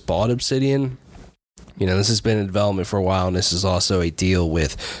Microsoft just bought Obsidian, this has been in development for a while, and this is also a deal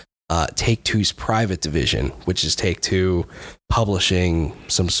with Take-Two's private division, which is Take-Two publishing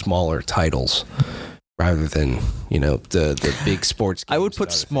some smaller titles rather than, the big sports games. I would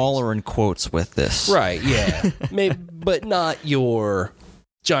put smaller in quotes with this. Right, yeah. Maybe, but not your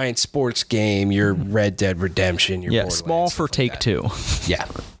giant sports game, your Red Dead Redemption, your Borderlands, small for Take-Two. Yeah,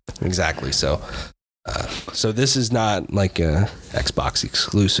 exactly. So this is not like a Xbox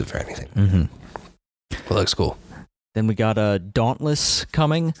exclusive or anything. Mm-hmm. It looks cool. Then we got Dauntless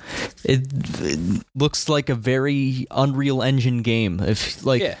coming. It looks like a very Unreal Engine game. At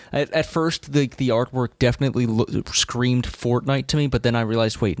first, the artwork definitely screamed Fortnite to me, but then I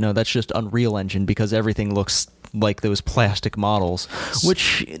realized, wait, no, that's just Unreal Engine because everything looks like those plastic models,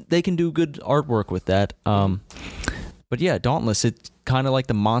 which they can do good artwork with that. But yeah, Dauntless, it's kind of like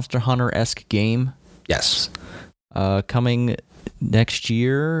the Monster Hunter-esque game. Yes. Coming next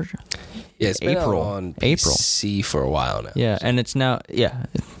year. Yeah, it's been out on PC for a while now. Yeah, and it's now,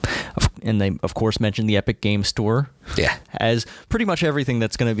 and they, of course, mentioned the Epic Game Store. Yeah. As pretty much everything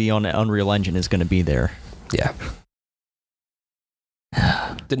that's going to be on Unreal Engine is going to be there. Yeah.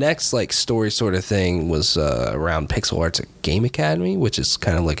 The next story sort of thing was around Pixel Art's Game Academy, which is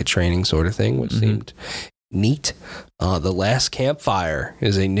kind of like a training sort of thing, which seemed neat. The Last Campfire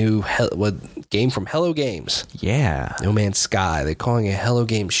is a new game from Hello Games. Yeah. No Man's Sky. They're calling it Hello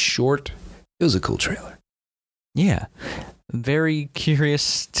Games Short. It was a cool trailer. Yeah. Very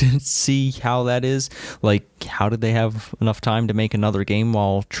curious to see how that is. How did they have enough time to make another game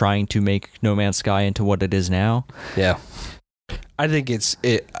while trying to make No Man's Sky into what it is now? Yeah. I think it's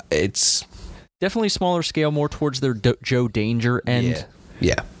definitely smaller scale, more towards their Joe Danger end.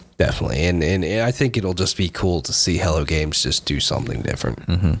 Yeah, definitely. And I think it'll just be cool to see Hello Games just do something different.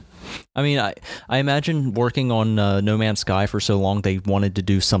 Mm-hmm. I mean, I imagine working on No Man's Sky for so long, they wanted to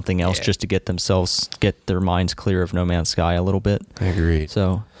do something else just to get their minds clear of No Man's Sky a little bit. Agreed.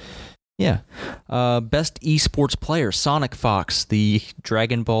 So, yeah. Best esports player, Sonic Fox, the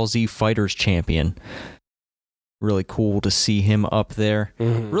Dragon Ball Z Fighters champion. Really cool to see him up there.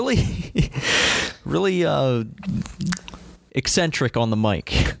 Mm-hmm. Really eccentric on the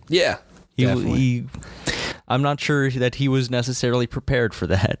mic. Yeah, definitely. I'm not sure that he was necessarily prepared for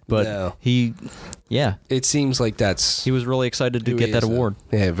that, but it seems like he was really excited to get that award.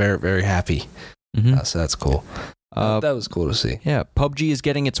 Yeah, very, very happy. Mm-hmm. So that's cool. That was cool to see. Yeah, PUBG is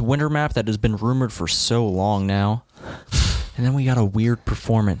getting its winter map that has been rumored for so long now. And then we got a weird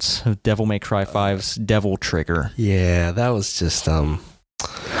performance of Devil May Cry 5's Devil Trigger. Yeah, that was just I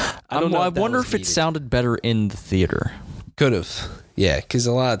wonder if it sounded better in the theater. Could have. Yeah, because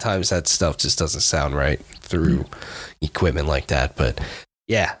a lot of times that stuff just doesn't sound right through equipment like that. But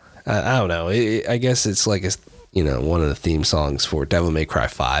yeah, I don't know. I guess it's like one of the theme songs for Devil May Cry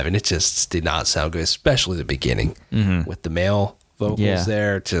 5, and it just did not sound good, especially the beginning with the male vocals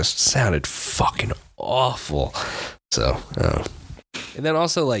there. It just sounded fucking awful. So, and then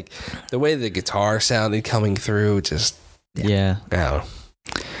also like the way the guitar sounded coming through, just I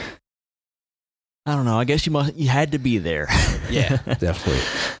don't know. I guess you had to be there. Yeah, definitely.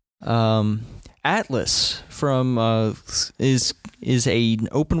 Atlas from is an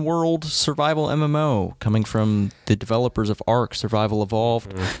open world survival MMO coming from the developers of Ark Survival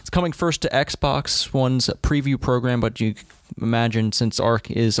Evolved. Mm-hmm. It's coming first to Xbox One's preview program, but you imagine since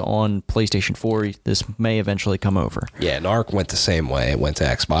Ark is on PlayStation 4, this may eventually come over. Yeah, and Ark went the same way. It went to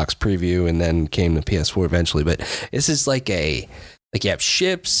Xbox preview and then came to PS4 eventually. But this is like you have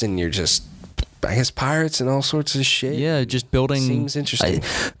ships and you're just, I guess, pirates and all sorts of shit. Yeah, just building. Seems interesting.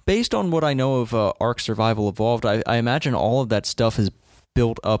 Based on what I know of Ark Survival Evolved, I imagine all of that stuff is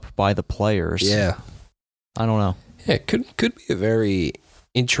built up by the players. Yeah. I don't know. Yeah, it could be a very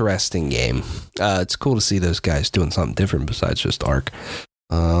interesting game. It's cool to see those guys doing something different besides just Ark.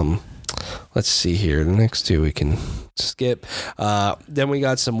 Let's see here. The next two we can skip. Then we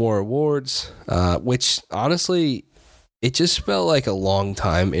got some more awards, which honestly, it just felt like a long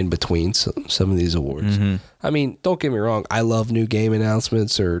time in between some of these awards. Mm-hmm. I mean, don't get me wrong. I love new game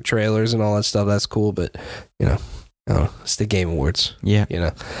announcements or trailers and all that stuff. That's cool. But, it's the Game Awards. Yeah.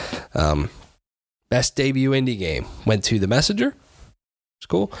 Best debut indie game went to The Messenger. It's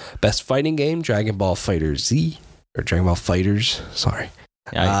cool. Best fighting game, Dragon Ball FighterZ. Or Dragon Ball Fighters. Sorry.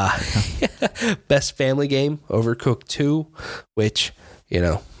 Best family game, Overcooked 2, which,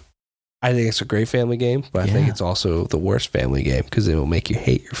 I think it's a great family game, but I think it's also the worst family game because it will make you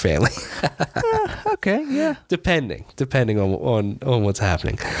hate your family. Okay, yeah. Depending on what's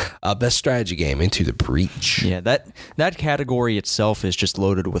happening. Best strategy game, Into the Breach. Yeah, that category itself is just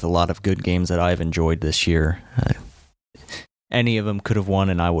loaded with a lot of good games that I've enjoyed this year. Any of them could have won,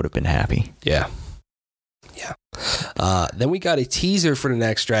 and I would have been happy. Yeah. Then we got a teaser for the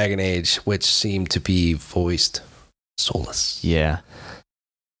next Dragon Age, which seemed to be voiced Solus. Yeah.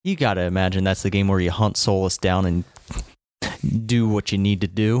 You gotta imagine that's the game where you hunt Solus down and do what you need to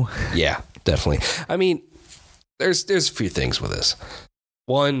do. Yeah, definitely. I mean, there's a few things with this.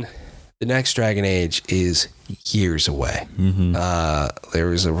 One, the next Dragon Age is years away. Mm-hmm. There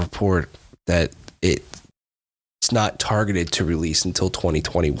was a report that it's not targeted to release until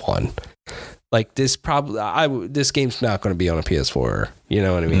 2021. Like this this game's not going to be on a PS4. You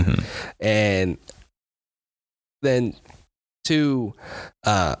know what I mean? Mm-hmm. And then two,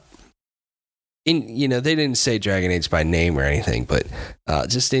 they didn't say Dragon Age by name or anything, but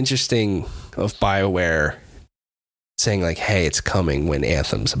just interesting of BioWare saying like, hey, it's coming when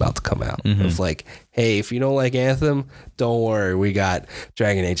Anthem's about to come out. Mm-hmm. Of like, hey, if you don't like Anthem, don't worry, we got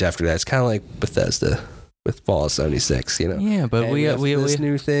Dragon Age after that. It's kind of like Bethesda with Fallout 76, Yeah, but we have this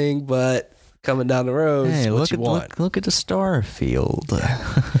new thing, but coming down the road, hey, what you want. Look at the Starfield.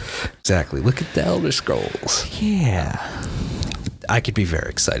 Exactly. Look at the Elder Scrolls. Yeah. I could be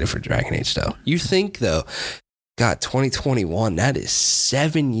very excited for Dragon Age, though. You think, though, God, 2021, that is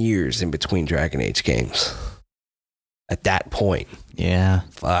 7 years in between Dragon Age games. At that point. Yeah.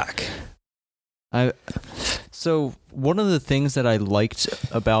 Fuck. So one of the things that I liked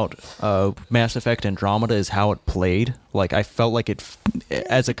about Mass Effect Andromeda is how it played. Like, I felt like it,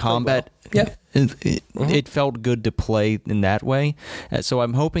 as a combat, it felt good to play in that way. So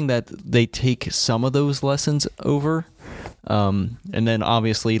I'm hoping that they take some of those lessons over, and then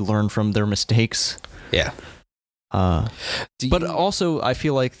obviously learn from their mistakes. Yeah. But also, I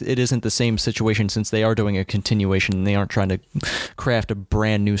feel like it isn't the same situation since they are doing a continuation and they aren't trying to craft a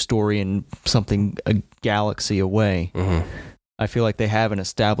brand new story and something a galaxy away. Mm-hmm. I feel like they have an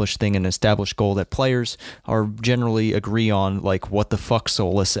established thing, an established goal that players are generally agree on, like what the fuck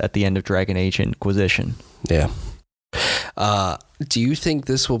Solus at the end of Dragon Age Inquisition. Yeah. Do you think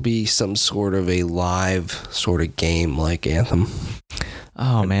this will be some sort of a live sort of game like Anthem?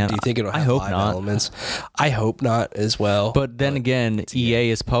 Oh man, do you think it'll have I hope live not. elements? I hope not as well. But then again, EA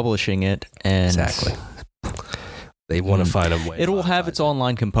is publishing it, and exactly. They want to find a way. It will have its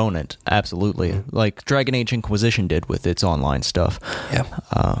online component, absolutely, like Dragon Age Inquisition did with its online stuff. Yeah.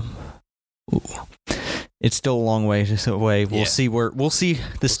 It's still a long way away. We'll see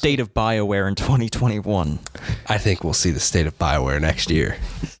the state of BioWare in 2021. I think we'll see the state of BioWare next year.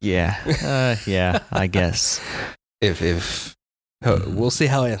 Yeah. Yeah, I guess. If we'll see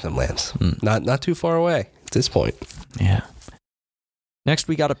how Anthem lands. Not too far away at this point. Yeah. Next,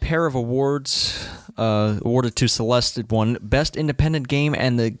 we got a pair of awards awarded to Celeste. One Best Independent Game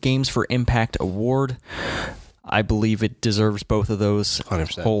and the Games for Impact Award. I believe it deserves both of those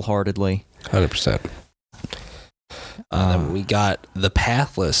 100%. Wholeheartedly. 100%. Then we got The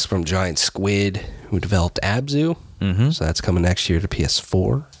Pathless from Giant Squid, who developed Abzu. Mm-hmm. So that's coming next year to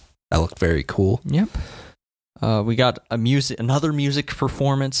PS4. That looked very cool. Yep. We got another music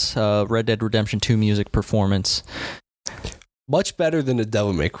performance, Red Dead Redemption 2 music performance. Much better than a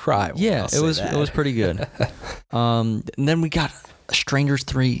Devil May Cry. Yeah, it was pretty good. And then we got Stranger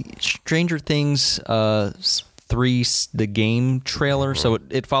Things 3, the game trailer. So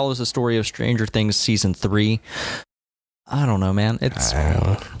it follows the story of Stranger Things season 3. I don't know, man.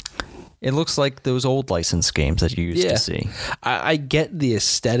 It looks like those old licensed games that you used to see. I get the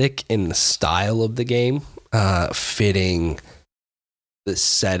aesthetic and the style of the game fitting the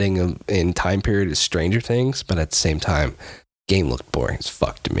setting and time period of Stranger Things, but at the same time, game looked boring as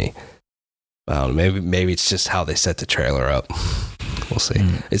fuck to me. Maybe it's just how they set the trailer up. We'll see.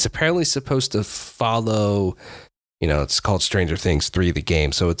 It's apparently supposed to follow, it's called Stranger Things 3, the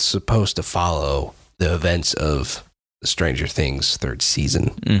game, so it's supposed to follow the events of the Stranger Things 3rd season.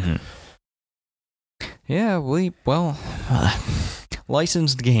 Mm-hmm. Yeah,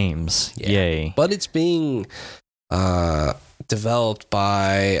 licensed games. Yeah. Yay. But it's being developed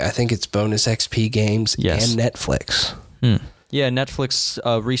by, I think it's Bonus XP Games and Netflix. Yeah, Netflix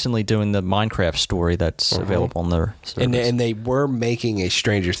recently doing the Minecraft story that's available on their service. And they were making a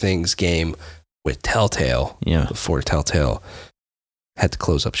Stranger Things game with Telltale before Telltale had to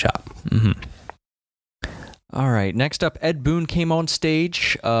close up shop. Mm-hmm. All right, next up, Ed Boon came on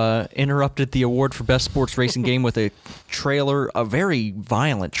stage, interrupted the award for Best Sports Racing Game with a trailer, a very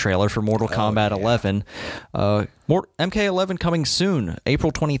violent trailer for Mortal Kombat 11. MK11 coming soon,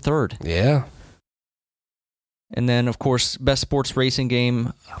 April 23rd. Yeah. And then, of course, Best Sports Racing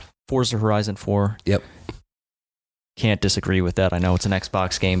Game, Forza Horizon 4. Yep. Can't disagree with that. I know it's an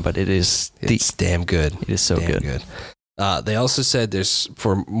Xbox game, but it's damn good. It is so good. They also said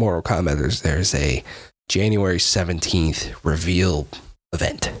for Mortal Kombat, there's a January 17th reveal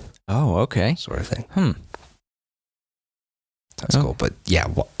event. Oh, okay. Sort of thing. That's cool. But yeah,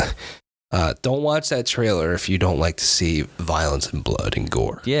 don't watch that trailer if you don't like to see violence and blood and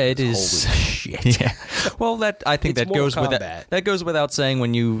gore. Yeah, it is. Holy shit. Yeah. Well, I think that goes without saying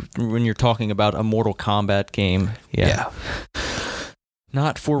when you're talking about a Mortal Kombat game. Yeah.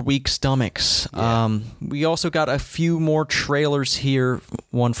 Not for weak stomachs. Yeah. We also got a few more trailers here.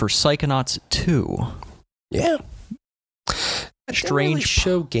 One for Psychonauts 2. Yeah. Strange really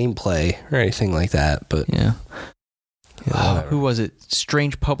show gameplay or anything like that, but yeah. Who was it?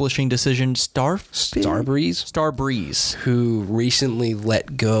 Strange publishing decision. Starbreeze, who recently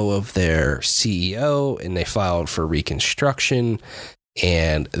let go of their CEO, and they filed for reconstruction,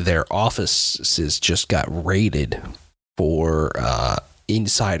 and their offices just got raided for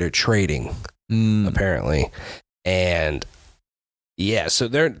insider trading, apparently, and. Yeah, so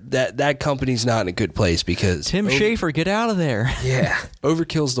that company's not in a good place because Tim Schafer, get out of there. Yeah,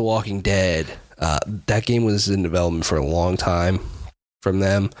 Overkill's The Walking Dead. That game was in development for a long time from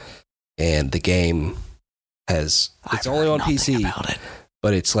them, and the game it's only on PC,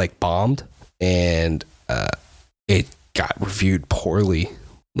 but it's like bombed, and it got reviewed poorly.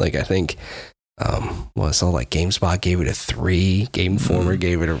 Like I think, GameSpot gave it a 3, Game Informer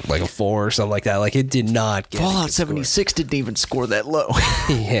gave it a 4 or something like that. Like it did not get Fallout 76 didn't even score that low.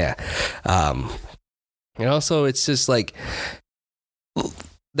 Yeah. And also it's just like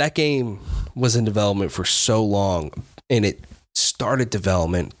that game was in development for so long, and it started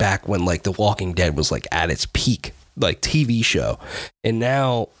development back when The Walking Dead was at its peak, TV show. And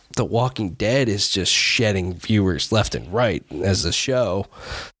now The Walking Dead is just shedding viewers left and right as a show,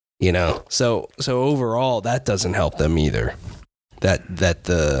 you know. So overall, that doesn't help them either. That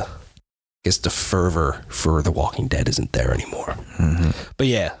the I guess the fervor for The Walking Dead isn't there anymore. Mm-hmm. But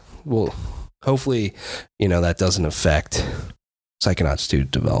yeah, well, hopefully, you know, that doesn't affect Psychonauts 2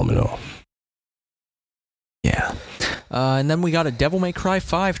 development at all. Yeah. And then we got a Devil May Cry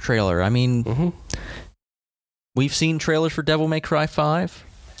 5 trailer. I mean, we've seen trailers for Devil May Cry 5.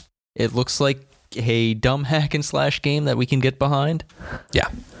 It looks like a dumb hack and slash game that we can get behind. Yeah.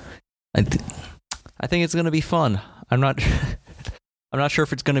 I think it's going to be fun. I'm not sure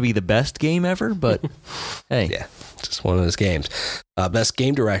if it's going to be the best game ever, but hey. Yeah, just one of those games. Best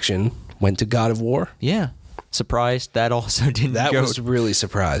game direction went to God of War. Yeah. Surprised that also didn't That go. was really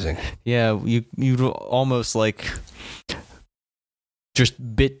surprising. Yeah, you almost like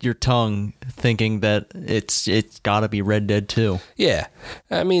just bit your tongue thinking that it's got to be Red Dead 2. Yeah.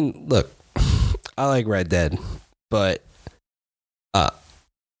 I mean, look, I like Red Dead, but I'm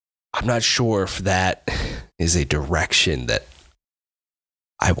not sure if that is a direction that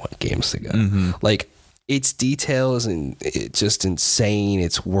I want games to go. Mm-hmm. Like, its details and it's just insane.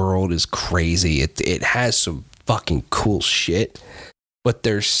 Its world is crazy. It has some fucking cool shit, but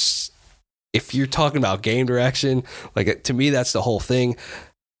if you're talking about game direction, like, to me, that's the whole thing.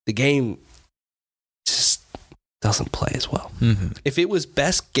 The game just doesn't play as well. Mm-hmm. If it was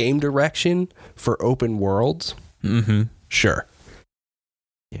best game direction for open worlds, sure.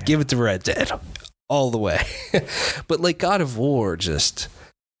 Yeah. Give it to Red Dead all the way. But like God of War, just,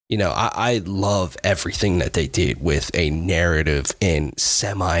 you know, I love everything that they did with a narrative and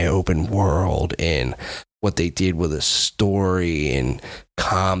semi-open world and what they did with a story and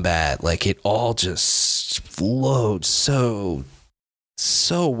combat. Like, it all just flowed so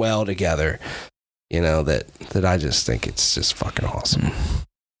well together, you know, that I just think it's just fucking awesome.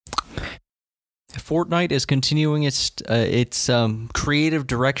 Fortnite is continuing its creative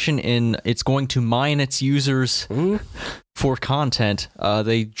direction in it's going to mine its users for content.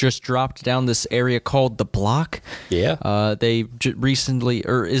 They just dropped down this area called the Block. Yeah. They recently,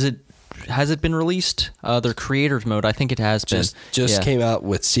 or has it been released? Their creators mode, I think it has been. Just came out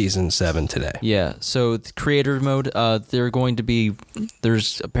with season 7 today. Yeah. So the creator mode,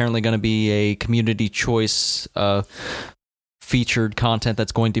 there's apparently going to be a community choice featured content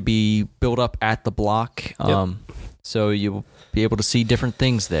that's going to be built up at the Block. So you'll be able to see different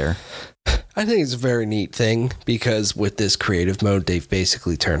things there. I think it's a very neat thing because with this creative mode, they've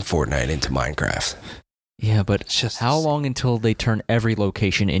basically turned Fortnite into Minecraft. Yeah, but how long until they turn every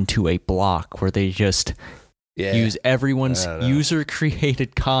location into a block where they just use everyone's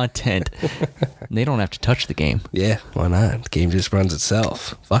user-created content? And they don't have to touch the game. Yeah, why not? The game just runs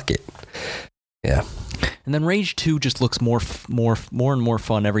itself. Fuck it. Yeah. And then Rage 2 just looks more and more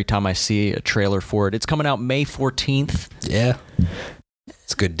fun every time I see a trailer for it. It's coming out May 14th. Yeah.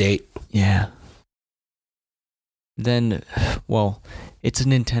 It's a good date. Yeah. Then, well, it's a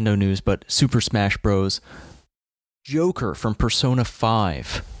Nintendo news, but Super Smash Bros. Joker from Persona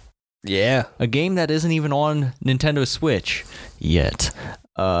 5. Yeah. A game that isn't even on Nintendo Switch yet.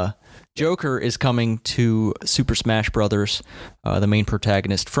 Joker is coming to Super Smash Brothers, the main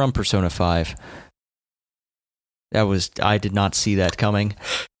protagonist from Persona 5. I did not see that coming.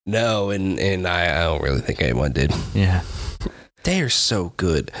 No, and I don't really think anyone did. Yeah. They are so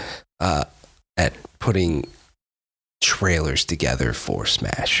good at putting trailers together for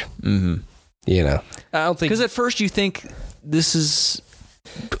Smash. Mm-hmm. You know, I don't think, because at first you think this is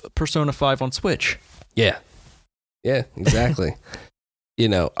Persona 5 on Switch. Yeah, exactly. You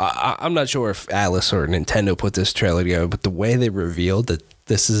know, I'm not sure if Atlas or Nintendo put this trailer together, but the way they revealed that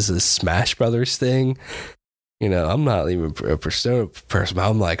this is a Smash Brothers thing, you know, I'm not even a Persona person, but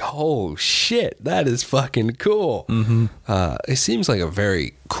I'm like, oh shit, that is fucking cool. Mm-hmm. It seems like a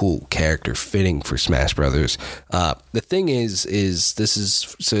very cool character fitting for Smash Brothers. The thing is this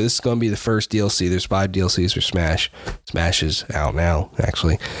is going to be the first DLC. There's 5 DLCs for Smash. Smash is out now,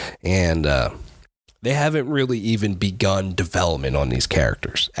 actually, and they haven't really even begun development on these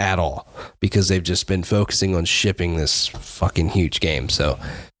characters at all because they've just been focusing on shipping this fucking huge game. So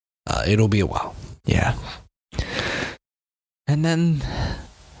it'll be a while. Yeah. And then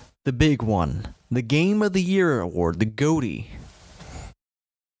the big one, the Game of the Year award, the GOTY,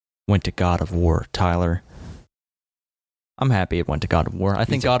 went to God of War. Tyler, I'm happy it went to God of War. I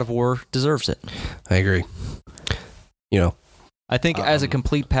think God of War deserves it. I agree. You know, I think as a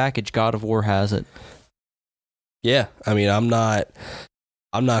complete package, God of War has it. Yeah, I mean, I'm not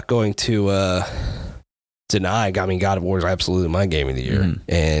going to deny. I mean, God of War is absolutely my game of the year,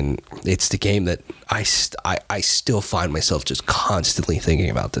 and it's the game that I still find myself just constantly thinking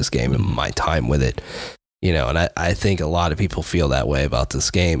about this game and my time with it. You know, and I think a lot of people feel that way about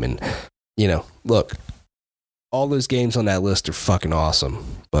this game. And, you know, look, all those games on that list are fucking awesome,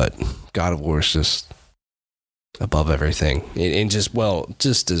 but God of War is just above everything, and just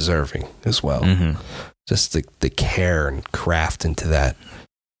deserving as well. Just the care and craft into that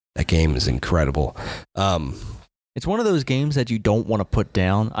game is incredible. It's one of those games that you don't want to put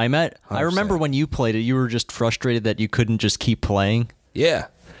down. I remember when you played it, you were just frustrated that you couldn't just keep playing. Yeah.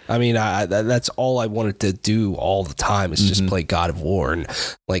 I mean, that's all I wanted to do all the time is just play God of War. And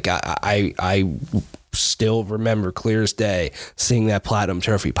like, I still remember clear as day seeing that platinum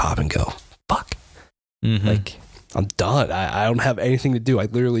trophy pop and go, fuck. Like, I'm done. I don't have anything to do. I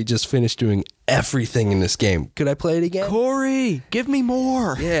literally just finished doing everything in this game. Could I play it again? Corey, give me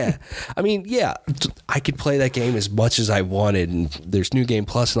more. Yeah. I mean, yeah, I could play that game as much as I wanted, and there's New Game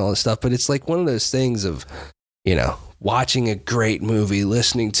Plus and all this stuff, but it's like one of those things of, you know, watching a great movie,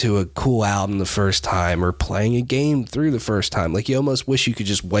 listening to a cool album the first time, or playing a game through the first time. Like, you almost wish you could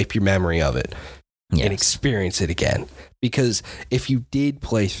just wipe your memory of it and experience it again. Because if you did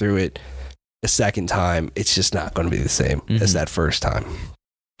play through it a second time, it's just not going to be the same as that first time.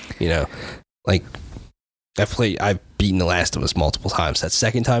 You know, like, I've beaten The Last of Us multiple times. That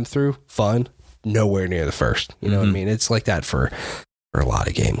second time through, fun, nowhere near the first. You know what I mean? It's like that for a lot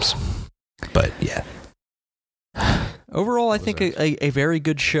of games. But yeah. Overall, I think a very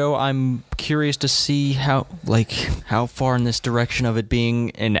good show. I'm curious to see how far in this direction of it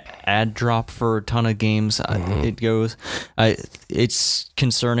being an ad drop for a ton of games it goes. It's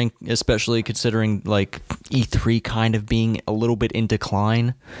concerning, especially considering like E3 kind of being a little bit in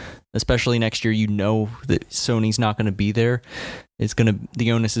decline. Especially next year, you know that Sony's not going to be there.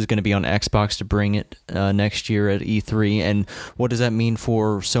 The onus is going to be on Xbox to bring it next year at E3. And what does that mean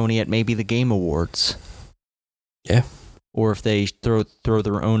for Sony at maybe the Game Awards? Yeah. Or if they throw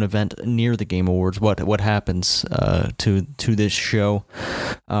their own event near the Game Awards, what happens to this show?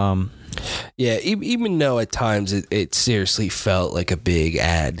 Yeah, even though at times it seriously felt like a big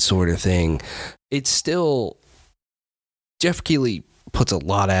ad sort of thing, it's still, Jeff Keighley puts a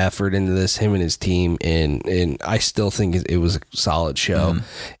lot of effort into this, him and his team, and I still think it was a solid show.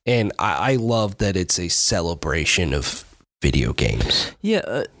 And I love that it's a celebration of video games.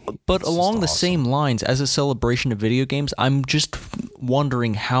 Yeah, but along the same lines, as a celebration of video games, I'm just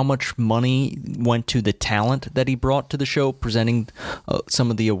wondering how much money went to the talent that he brought to the show, presenting some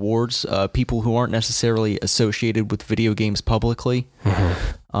of the awards, people who aren't necessarily associated with video games publicly. They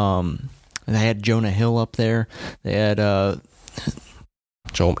had Jonah Hill up there. They had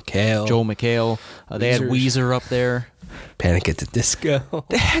Joel McHale. They had Weezer up there. Panic at the Disco.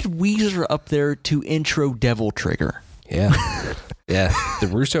 They had Weezer up there to intro Devil Trigger. Yeah. Yeah. The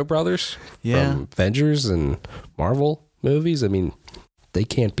Russo brothers from Avengers and Marvel movies. I mean, they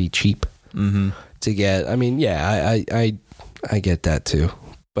can't be cheap to get. I mean, yeah, I get that too.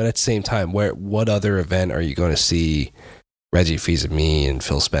 But at the same time, what other event are you going to see Reggie Fils-Aimé and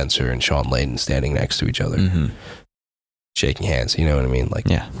Phil Spencer and Sean Layden standing next to each other, shaking hands? You know what I mean? Like,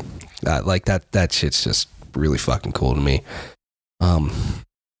 yeah, like that shit's just really fucking cool to me.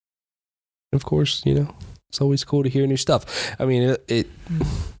 Of course, you know, it's always cool to hear new stuff. I mean, it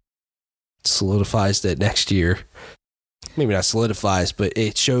solidifies that next year, maybe not solidifies, but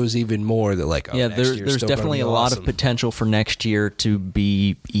it shows even more that, like, there's definitely a lot of potential for next year to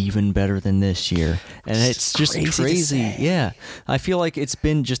be even better than this year. And it's just crazy. Yeah. I feel like it's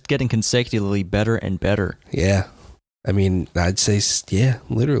been just getting consecutively better and better. Yeah. I mean, I'd say, yeah,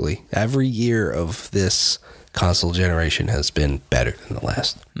 literally. Every year of this console generation has been better than the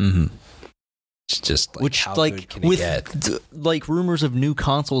last. It's just like, which, how like, good can it get? Like rumors of new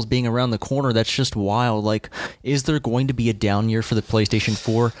consoles being around the corner, that's just wild. Like, is there going to be a down year for the PlayStation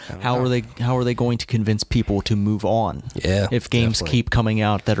 4? How are they going to convince people to move on? Yeah, if games keep coming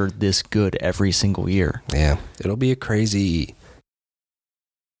out that are this good every single year. Yeah, it'll be a crazy.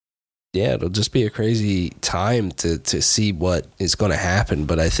 Yeah, it'll just be a crazy time to see what is going to happen.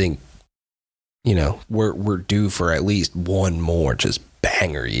 But I think, you know, we're due for at least one more just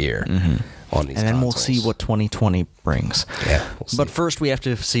banger year. On these and then consoles. We'll see what 2020 brings. Yeah, but first we have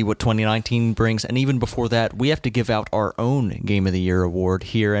to see what 2019 brings, and even before that, we have to give out our own Game of the Year award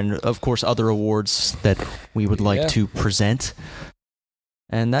here, and of course other awards that we would like to present.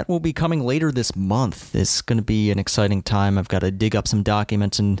 And that will be coming later this month. It's going to be an exciting time. I've got to dig up some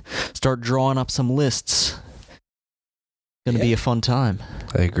documents and start drawing up some lists. It's going to be a fun time.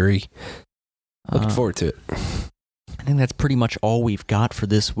 I agree. Looking forward to it. I think that's pretty much all we've got for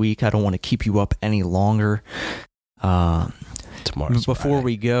this week. I don't want to keep you up any longer. Tomorrow's Before Friday.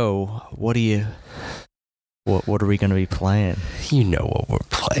 we go, what are we going to be playing? You know what we're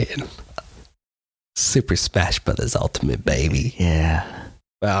playing. Super Smash Brothers Ultimate, baby. Yeah.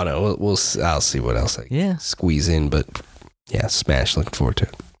 I don't know. I'll see what else I can Yeah. squeeze in, but yeah, Smash. Looking forward to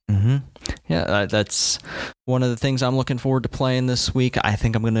it. Mm-hmm. Yeah, that's one of the things I'm looking forward to playing this week. I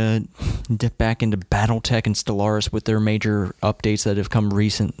think I'm going to dip back into BattleTech and Stellaris with their major updates that have come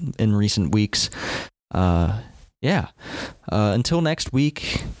in recent weeks. Until next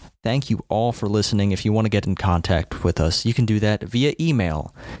week, thank you all for listening. If you want to get in contact with us, you can do that via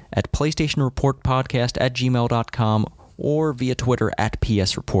email at PlayStationReportPodcast@gmail.com or via Twitter at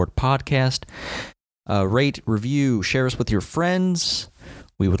PSReportPodcast. Rate, review, share us with your friends.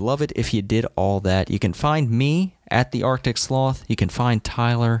 We would love it if you did all that. You can find me at the Arctic Sloth. You can find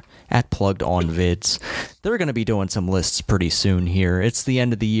Tyler at Plugged On Vids. They're going to be doing some lists pretty soon here. It's the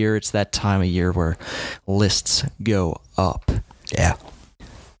end of the year. It's that time of year where lists go up. Yeah.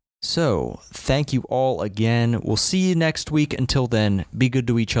 So, thank you all again. We'll see you next week. Until then, be good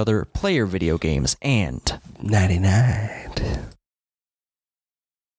to each other, play your video games, and 99.